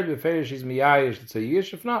beferish is miyayish, it's a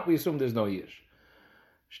yish. If not, we assume there's no yish.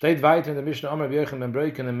 Steht weiter in the Mishnah Amar B'Yochem Ben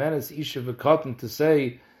Broiken and Menes Isha V'Kotten to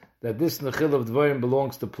say that this nechil of Dvorim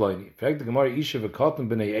belongs to Pliny. In fact, the Gemara Isha V'Kotten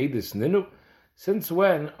B'nei Eidis Ninu. Since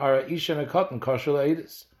when are Isha and Kotten kosher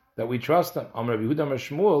Eidis? That we trust them. Amar Yehuda Amar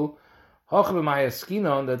Shmuel Hoch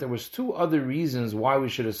B'Mayaskinon, that there was two other reasons why we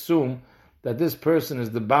should assume that this person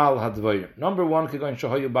is the Baal HaDvorim. Number one, Kegon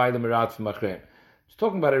Shahoyu Bai L'Merat F'Machrem. It's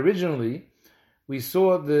talking about originally, we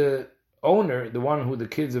saw the owner, the one who the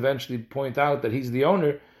kids eventually point out that he's the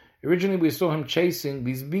owner. Originally, we saw him chasing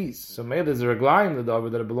these bees. So maybe there's a reglaim the davar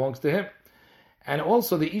that it belongs to him. And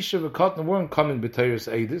also, the Isha V'Katan weren't coming b'Teiros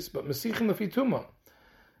Eidis, but Mesichim L'Fituma.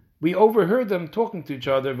 We overheard them talking to each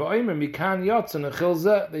other. V'Omer Mikan Yatzan Echil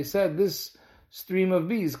Zeh. They said this stream of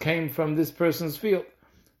bees came from this person's field.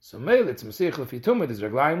 So maybe it's Mesichim L'Fituma. There's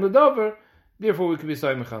reglaim the davar. Therefore, we could be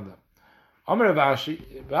Saimach on them. Amar Rav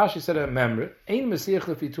said a member, Ein Mesiach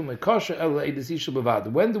L'Fituma Kosher El Eidis Isha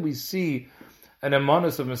B'Vad. When do we see an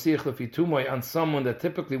amonis of Mesiach L'Fituma on someone that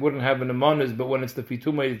typically wouldn't have an amonis, but when it's the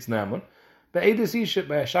Fituma, it's Naman? But Eidis Isha,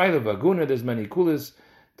 by Shayla Vaguna, there's many kulas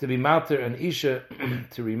to be mater and Isha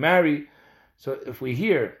to remarry. So if we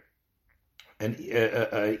hear an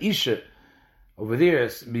Isha over there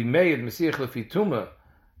be made Mesiach L'Fituma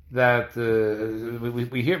that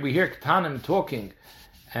we hear Ketanim talking,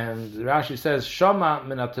 and Rashi says Shama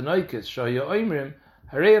min atanoikis shaya oimrim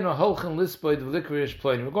hareinu holchen lisboid v'likrish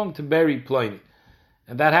ploni. We're going to bury Ploni,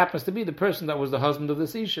 and that happens to be the person that was the husband of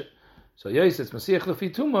this Isha. So Yosef Mashiach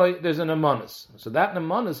Lefi Tumoi, there's an amonis. So that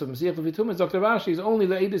amonis of Mashiach Lefi Tumoi, Dr. Rashi, is only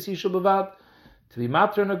the Eidus Isha Bavad. To be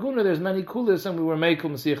Matra and Aguna, there's many kulis, and we were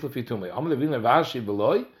Mekel Mashiach Lefi Tumoi. Amal Levin Rashi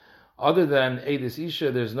Beloy, other than Eidus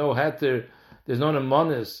Isha, there's no heter, there's no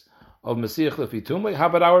amonis of Mashiach Lefi Tumoi. How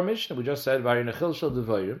about our Mishnah? We just said Vari Nechil Shel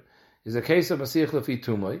Devayim is a case of Mashiach Lefi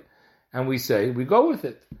Tumoi, and we say we go with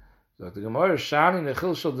it. So the Gemara Shani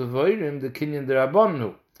Nechil Shel Devayim the Kinyan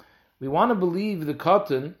Derabonu. We want to believe the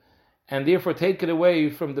cotton, and therefore take it away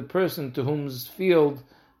from the person to whose field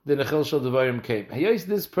the Nechil Shel Devayim came. Yes,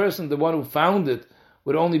 this person, the one who found it,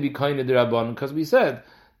 would only be Kainid Rabban, because we said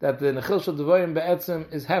that the Nechil Shel Devayim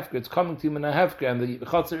Be'etzim is Hefker, it's coming to him in a Hefker, and the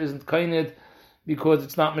Chatzar isn't Kainid because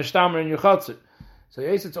it's not Mishtamer in your Chatzar. So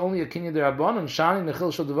yes, it's only a Kinyan Rabban, and Shani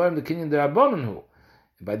Nechil Shel Devayim the Kinyan Rabban who.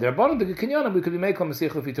 And by the Rabban the Kinyanim, we could be making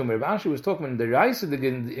Mashiach Lefi Tumei. Rashi was talking in the Reis of the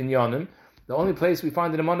Inyanim. The only place we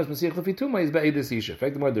find the Amonis Mashiach Lefi Tumei is Be'edus Isha. In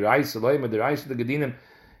fact, the more the Reis Elohim or the Reis of the Gedinim,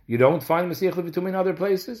 you don't find Mashiach Lefi Tumei in other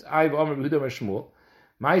places. I've Omer B'Huda Shmuel.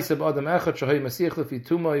 Ma'aseh Adam Echad Shahay Mashiach Lefi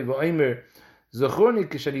Tumei v'Omer Zechorni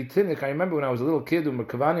K'Shani Tinik. I remember when I was a little kid,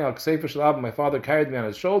 Kavani Al Ksefer Shalab, my father carried me on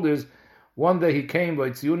his shoulders. One day he came by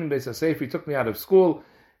Tziyunim Beis HaSefer, he took me out of school.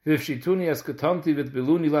 V'Vshituni Es Katanti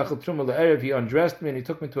V'Biluni Lachal Truma Le'erev. He undressed me and he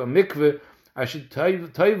took me to a mikveh. I should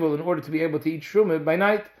toivel in order to be able to eat truma by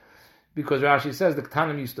night. Because Rashi says the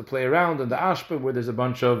Ketanim used to play around in the Ashpa where there's a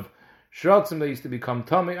bunch of shrotzim that used to become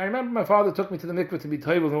tummy. I remember my father took me to the mikveh to be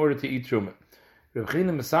toivel in order to eat truma. Reb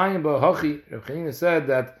Chanina Messiah Ba'Hachi, Reb Chanina said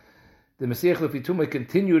that the Mashiach Lefi Tumei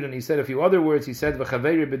continued, and he said a few other words. He said,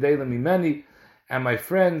 V'chaveri b'deilim mimeni, and my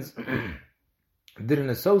friends didn't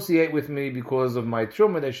associate with me because of my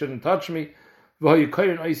truma, they shouldn't touch me. They used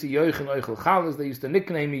to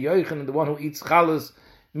nickname me Yoichan, the one who eats chalas,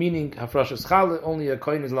 meaning hafrashas challah, only a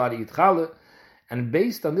kohen is allowed to eat challah. And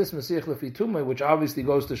based on this Mashiach Lefi Tumei, which obviously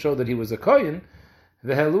goes to show that he was a kohen,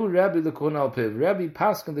 v'helu Rabbi l'kohen al piv, Rabbi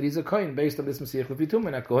paskin that he's a kohen based on this Mashiach Lefi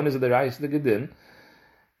Tumei. Now kohen is the Reis the Gedin,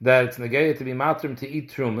 that it's negayah to be matrim to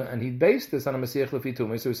eat truma, and he based this on a Mashiach Lefi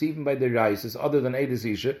Tumei. So it's even by the Reises, other than Eidus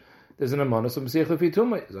Isha, there's an amonis of Mashiach Lefi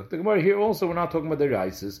Tumei. So the Gemara here also, we're not talking about the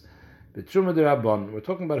Reises, but truma de Rabban. We're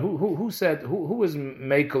talking about who said who is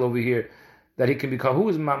Mekel over here that he can become. Who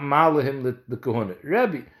is Malahim the Kohuna?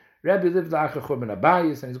 Rabbi lived after Churban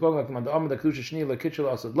Abayis, and he's going like the Amad Kedusha Shni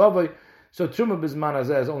LaKitchel Asad Lavai. So truma bizman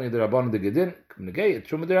azeh is only the Rabban the Gedin. Negayah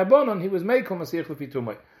truma de Rabbanon, he was Mekel Mashiach Lefi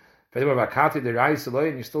Tumei. And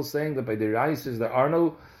you're still saying that by the Reises there are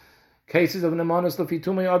no cases of Nemanos Lefi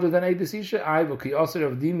Tumei other than Eidus Isha. Ki Aser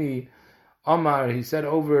of Dimi Omar, he said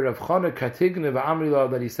over Rav Chana Katigne v'Amrila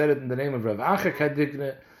that he said it in the name of Rav Acha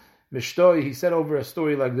Katigne Mishtoi. He said over a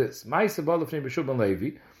story like this: Ma'aseh Balafnei B'Shulban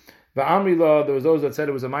Levi v'Amrila. There was those that said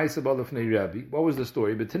it was a Ma'aseh Balafnei Rabbi. What was the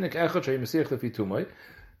story? B'Tinik Echad Shei Mashiach Lefi Tumei.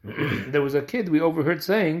 There was a kid we overheard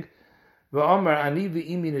saying v'Omar Ani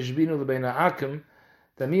v'Imi Nishbinu L'Beina Akim,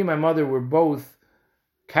 that me and my mother were both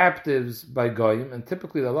captives by Goyim, and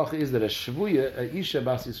typically the halacha is that a shvuya, a Isha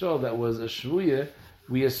Bas Yisrael that was a shvuya,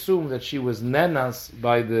 we assume that she was nenas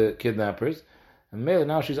by the kidnappers, and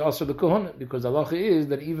now she's also the kohuna, because the halacha is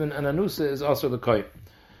that even an anusa is also the kohen.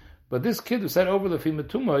 But this kid was said over the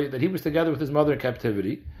Fimatumai that he was together with his mother in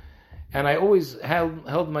captivity, and I always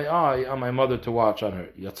held my eye on my mother to watch on her.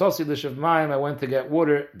 Yatzasi l'shav mayim, I went to get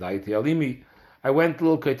water, daiti al imi. I went to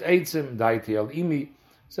l'kait eitzim, daiti al imi.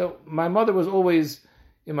 So my mother was always,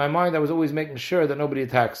 in my mind, I was always making sure that nobody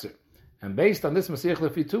attacks her. And based on this Mashiach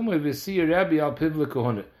Lefi Tumei, we see Rabbi al piv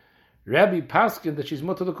l'kohuna. Rabbi paskin that she's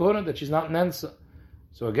mutter l'kohuna, that she's not nensa.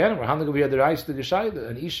 So again, we're handling over here the Reis to Geshayda.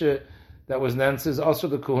 An Isha that was nensa is also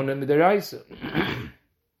the kohuna in the Reis.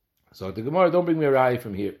 So the Gemara, don't bring me a rai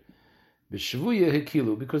from here. B'shvuya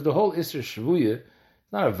hekilu, because the whole Isra shvuya is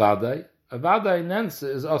not a vadai. A vadai nensa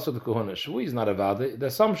is also the kohuna. Shvuya is not a vadai. The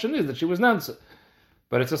assumption is that she was nensa.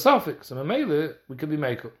 But it's a suffix. So Mamela, we could be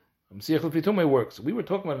Mekel. Mashiach Lefi Tumei works. We were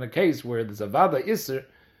talking about in a case where there's a Vada Isser,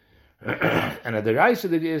 and at the Reis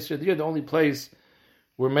of the Isser, the only place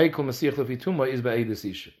where Mekel Mashiach Lefi Tumei is by Eidus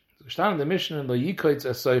Isha. So stand in the mission in the Yikoitz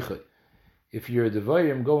Esoichai. If you're a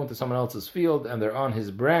Devoyim going to someone else's field and they're on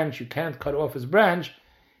his branch, you can't cut off his branch,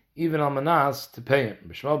 even al manas, to pay him.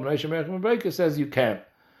 Bishmal B'nai Shemerich M'Breika says you can.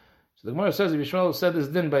 So the Gemara says Bishmal said this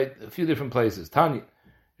din by a few different places. Tanya.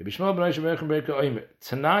 It's a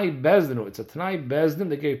Tanai Bezdin,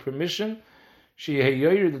 they gave permission in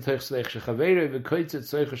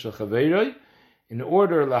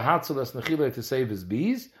order to save his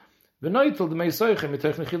bees, And the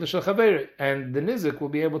nizik will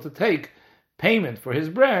be able to take payment for his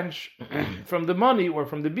branch from the money or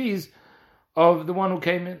from the bees of the one who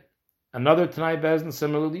came in. Another Tanai Bezdin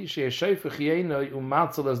similarly,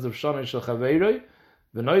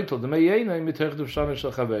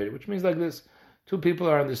 which means like this: two people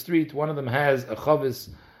are on the street. One of them has a chavis,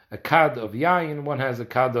 a kad of yayin. One has a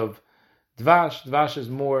kad of dvash. Dvash is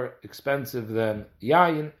more expensive than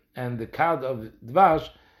yayin, and the kad of dvash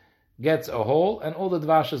gets a hole, and all the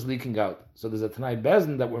dvash is leaking out. So there's a Tanai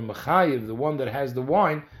Bezdin that we're mechayiv, the one that has the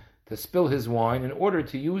wine, to spill his wine in order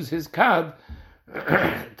to use his kad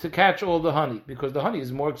to catch all the honey, because the honey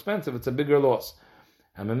is more expensive, it's a bigger loss.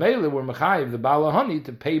 And Memele were mechayiv, the Baal honey,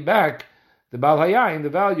 to pay back the Baal Hayayin, the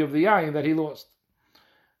value of the yayin that he lost.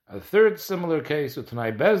 A third similar case with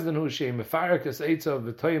Tanai Bezdin, who she mefarekas eitzav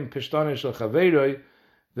v'toyim pishtanish shel chaveiroi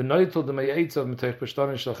v'noitel d'mei eitzav m'tech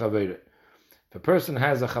pishtanish shel chaveiroi. If a person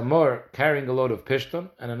has a chamor carrying a load of pishton,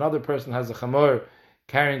 and another person has a chamor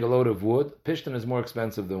carrying a load of wood, pishton is more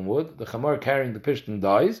expensive than wood. The chamor carrying the pishton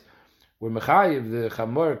dies. We're mechayiv the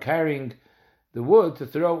chamor carrying the wood to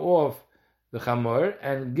throw off the chamor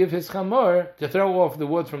and give his chamor to throw off the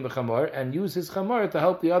wood from the chamor and use his chamor to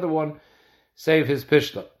help the other one save his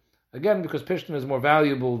pishton. Again, because pishton is more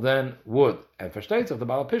valuable than wood. And for states, if the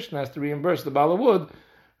Baal pishton has to reimburse the Baal wood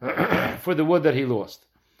for the wood that he lost.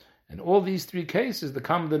 In all these three cases, the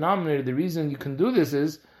common denominator, the reason you can do this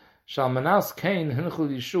is Shalmanas Kain Hinchul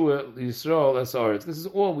Yeshua Yisrael Esaretz. This is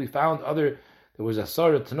all we found. There was a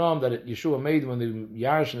Sarat Tanam that Yeshua made when the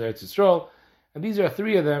Yash and Eretz Yisrael, and these are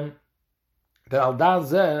three of them that Al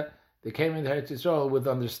Dazeh they came into Eretz Yisrael with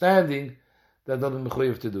understanding that they'll be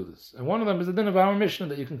mechuyev to do this. And one of them is the din of our Mishnah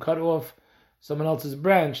that you can cut off someone else's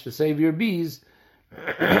branch to save your bees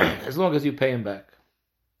as long as you pay him back.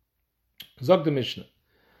 Zog the Mishnah.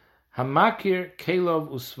 Hamakir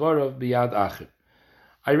kelov usvarov biyad achir.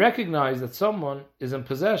 I recognize that someone is in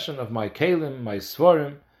possession of my kelim, my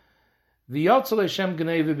svarim. V'yotzal Hashem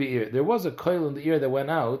gneva be'ir. There was a koil in the ear that went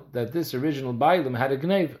out that this original bailim had a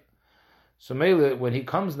gneva. So Mele, when he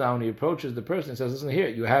comes down, he approaches the person and says, "Listen here,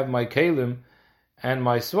 you have my kelim and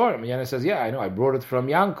my svarim." Yana says, "Yeah, I know. I brought it from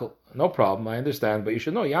Yankel. No problem. I understand, but you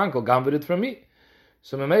should know Yankel gamved it from me.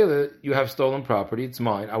 So Mele, you have stolen property. It's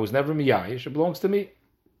mine. I was never miyayish. It belongs to me."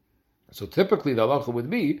 So typically the halacha would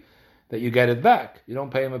be that you get it back. You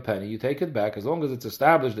don't pay him a penny. You take it back as long as it's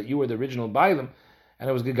established that you were the original bailim and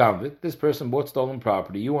it was gegamvit. This person bought stolen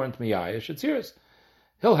property. You weren't miyayish. It's yours.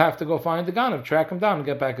 He'll have to go find the ganav, track him down, and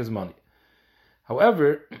get back his money.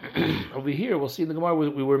 However, over here we'll see in the Gemara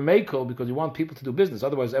we were mekel because we want people to do business.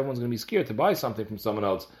 Otherwise, everyone's going to be scared to buy something from someone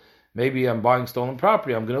else. Maybe I'm buying stolen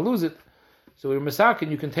property. I'm going to lose it. So we're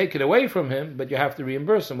masakin. You can take it away from him, but you have to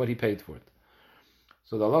reimburse him what he paid for it.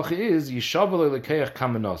 So the halacha is yishavel lekeach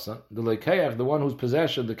kamenosa. The lekeach, the one whose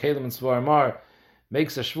possession the kelim and svarimar,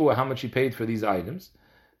 makes a shvua how much he paid for these items.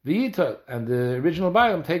 V'yita, and the original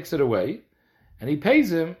bailam takes it away, and he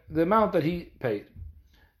pays him the amount that he paid.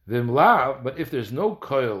 V'imlav, but if there's no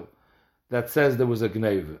koil that says there was a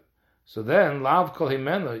gneva, so then lav kol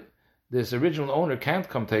himenu, this original owner can't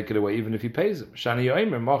come take it away even if he pays him. Shani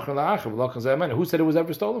yoimer machar la'achav lachar zayamenu. Who said it was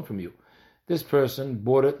ever stolen from you? This person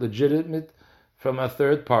bought it legitimate from a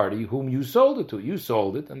third party whom you sold it to. You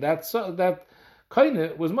sold it, and that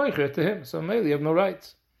kaina was meicher to him. So maybe you have no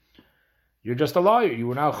rights. You're just a liar. You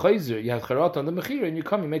were now chayzer. You have charat on the mechira, and you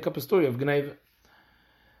make up a story of gneva.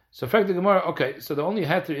 So, fact the Gemara. Okay, so the only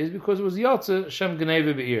heter is because it was yotze shem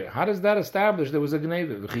gneva be'ir. How does that establish there was a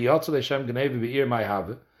gneva? V'chiyotze shem gneva be'ir my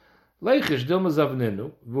have. Leichish dilma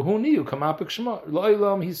zavninu v'hu niu kamapik shma.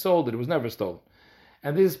 Lo'ilam he sold it. It was never stolen.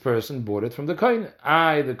 And this person bought it from the kohen.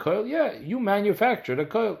 The koil, yeah, you manufactured a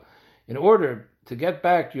koil. In order to get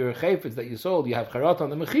back your chayfetz that you sold, you have charat on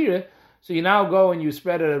the mechire, so you now go and you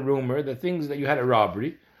spread a rumor, the things that you had a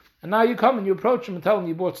robbery, and now you come and you approach them and tell them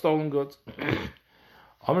you bought stolen goods.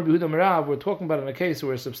 Amar B'Yehuda Merav, we're talking about in a case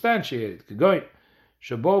where it's substantiated.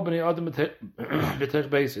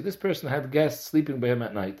 This person had guests sleeping by him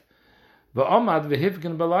at night. He wakes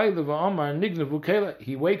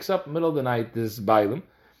up in the middle of the night, this bailim, and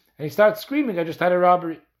he starts screaming, "I just had a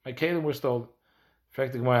robbery. My kelim were stolen."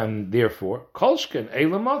 And therefore, kolshkin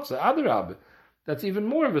elamotza adarab. That's even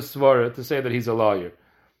more of a svara to say that he's a lawyer.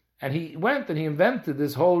 And he went and he invented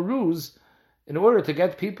this whole ruse in order to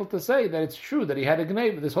get people to say that it's true that he had a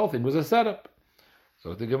gneva. This whole thing was a setup.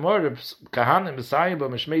 So the Gemara Kahanim B'Sayim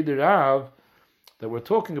B'Mishmei Rav that we're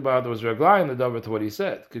talking about, there was raglayim the davar to what he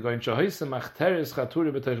said.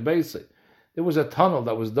 There was a tunnel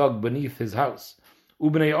that was dug beneath his house.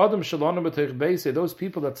 Those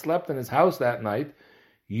people that slept in his house that night,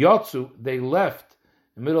 yotzu, they left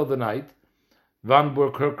in the middle of the night. Van bur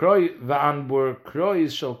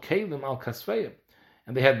krois shel kalim al kasfeim,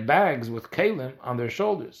 and they had bags with kalim on their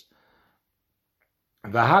shoulders.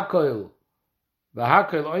 V'hakoil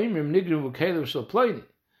oimrim nigrim v'kalim shel ploini.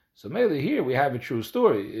 So maybe here we have a true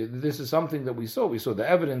story. This is something that we saw. We saw the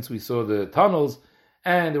evidence, we saw the tunnels,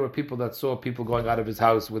 and there were people that saw people going out of his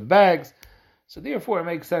house with bags. So therefore it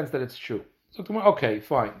makes sense that it's true. So tomorrow, okay,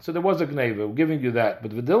 fine. So there was a gneva, we're giving you that.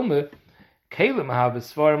 But v'dilme, kalim have it,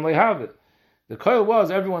 svarim lehav it. The koil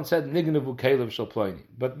was, everyone said, nignavu kalim shel ploini.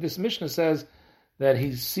 But this Mishnah says that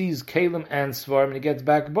he sees kalim and svarim, and he gets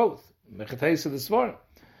back both. Mechatesa the svarim.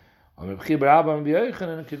 The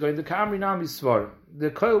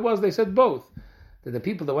koil was, they said both. That the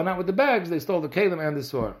people that went out with the bags, they stole the kalim and the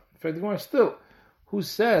svarim. For the Gemara still, who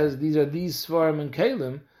says these are these svarim and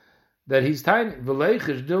kalim that he's tiny?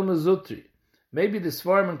 V'leichish dilma zutri. Maybe the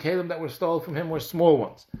svarim and kalim that were stolen from him were small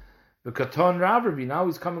ones. The katon raverbi, now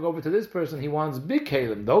he's coming over to this person, he wants big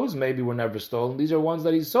kalim. Those maybe were never stolen. These are ones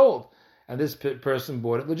that he sold. And this person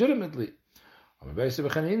bought it legitimately. It was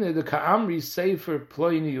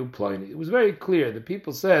very clear. The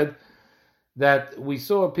people said that we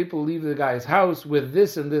saw people leave the guy's house with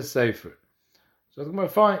this and this sefer. So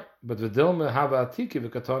it's fine. But maybe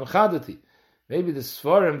the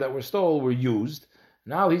svarim that were stolen were used.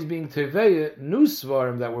 Now he's being teveya new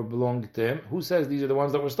svarim that were belonging to him. Who says these are the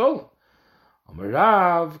ones that were stolen? We're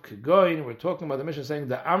talking about the mission saying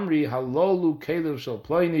the Amri halolu kelev shel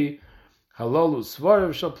ploini. Halolu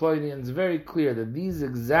svarav shel ploini, and it's very clear that these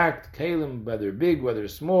exact kalim, whether big, whether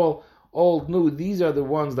small, old, new, these are the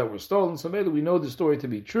ones that were stolen. So maybe we know the story to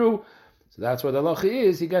be true. So that's what the halacha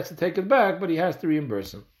is. He gets to take it back, but he has to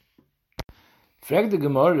reimburse him. Frag the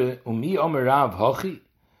Gemara, umi omer Rav hochi.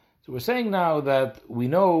 So we're saying now that we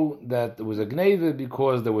know that there was a gneva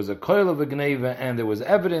because there was a koil of a gneva, and there was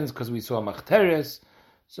evidence because we saw machteres.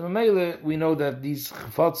 So we know that these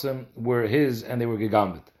chafatzim were his and they were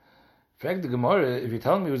gegambit. Frag the Gemara, if you're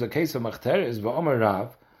telling me it was a case of machteres, v'omer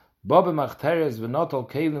Rav, Baba machteres v'notol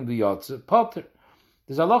kelim v'yotze, potter.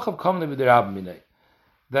 There's a loch of kamne with the Rab minay,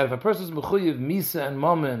 that if a person is mechuyev misa and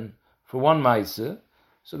mammon for one maisa,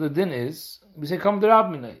 so the din is, we say kam the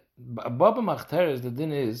Rab minay. Baba machteres, the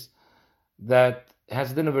din is, that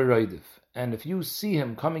has a din of a roidif. And if you see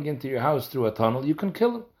him coming into your house through a tunnel, you can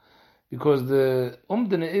kill him. Because the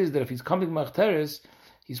umdina is that if he's coming machteres,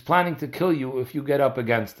 he's planning to kill you if you get up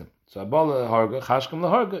against him. So abala harga, chashkam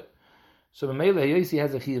laharga. So Mamela Hayosi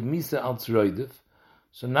has a chiyav misa al tzroidif.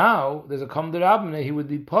 So now there's a kam derabne, he would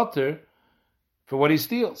be potter for what he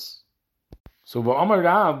steals. So v'amar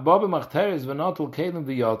Rab, Baba machteres v'natul kelim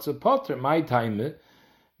v'yotze, potter, my time,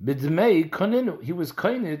 b'dmei koninu. He was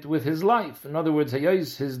koinit with his life. In other words,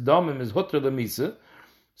 Hayos, his domim is hutter lemisa.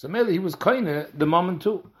 So Mele, he was koinit the moment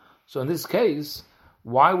too. So in this case,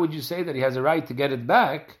 why would you say that he has a right to get it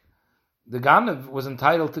back? The Ganav was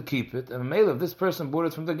entitled to keep it, and if this person bought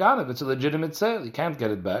it from the Ganav, it's a legitimate sale. He can't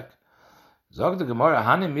get it back. Zog the Gemara,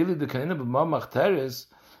 Hanim mili de kanina b'ma machteres,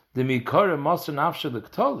 the mikara maser nafshe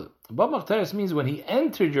l'ktole. B'ma machteres means when he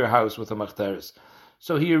entered your house with a machteres.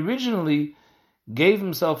 So he originally gave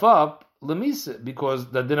himself up lemisa,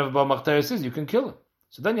 because the din of b'ma machteres is you can kill him.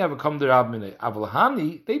 So then you have a kam derab minei.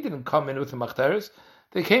 Avalhani, they didn't come in with a machteres.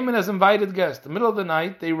 They came in as invited guests. In the middle of the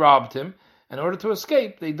night, they robbed him. In order to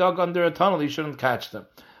escape, they dug under a tunnel. He shouldn't catch them.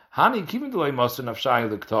 Hani kivin delay maser nafshay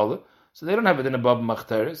l'ktole. So they don't have a din above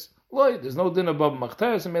machteres. Loy, there's no din above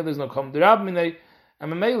machteres, and there's no kam derab minei,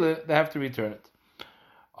 and memele they have to return it.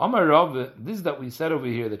 Amar Rav, this that we said over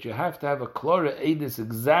here, that you have to have a klora edis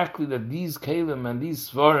exactly that these kalim and these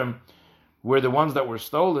svarim were the ones that were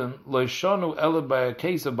stolen. Loy shonu ela by a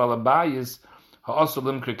case of balabayis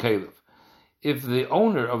ha'asolim krekalim. If the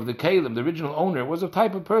owner of the kalim, the original owner, was a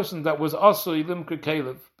type of person that was also ilim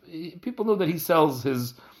kalim, people know that he sells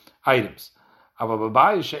his items. Regular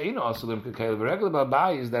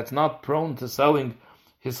babayis that's not prone to selling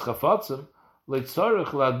his chafatzim,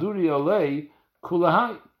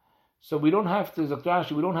 so we don't have to,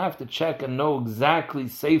 Zaktrashi, we don't have to check and know exactly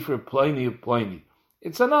safer pliny of pliny.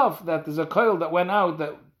 It's enough that there's a koil that went out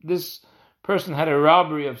that this person had a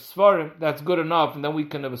robbery of svarim. That's good enough, and then we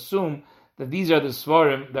can assume that these are the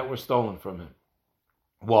svarim that were stolen from him.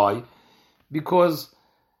 Why? Because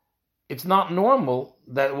it's not normal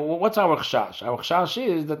that, what's our chshash? Our chshash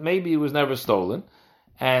is that maybe it was never stolen,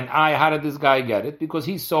 and how did this guy get it? Because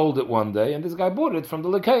he sold it one day, and this guy bought it from the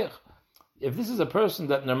lekeich. If this is a person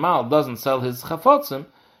that normal doesn't sell his chafotzim,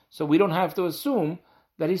 so we don't have to assume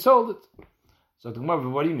that he sold it. So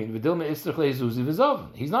what do you mean?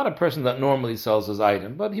 He's not a person that normally sells his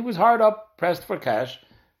item, but he was hard up, pressed for cash,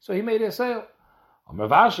 so he made a sale. We're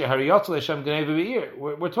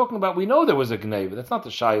talking about, we know there was a gneva. That's not the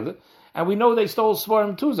shaila. And we know they stole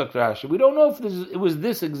svarim too, Zok Rashi. We don't know if it was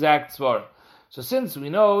this exact svarim. So since we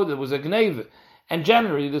know there was a gneva, and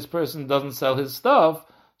generally this person doesn't sell his stuff,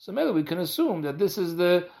 so maybe we can assume that this is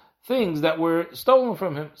the things that were stolen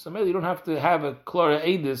from him. So maybe you don't have to have a klora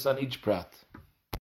edis on each prat.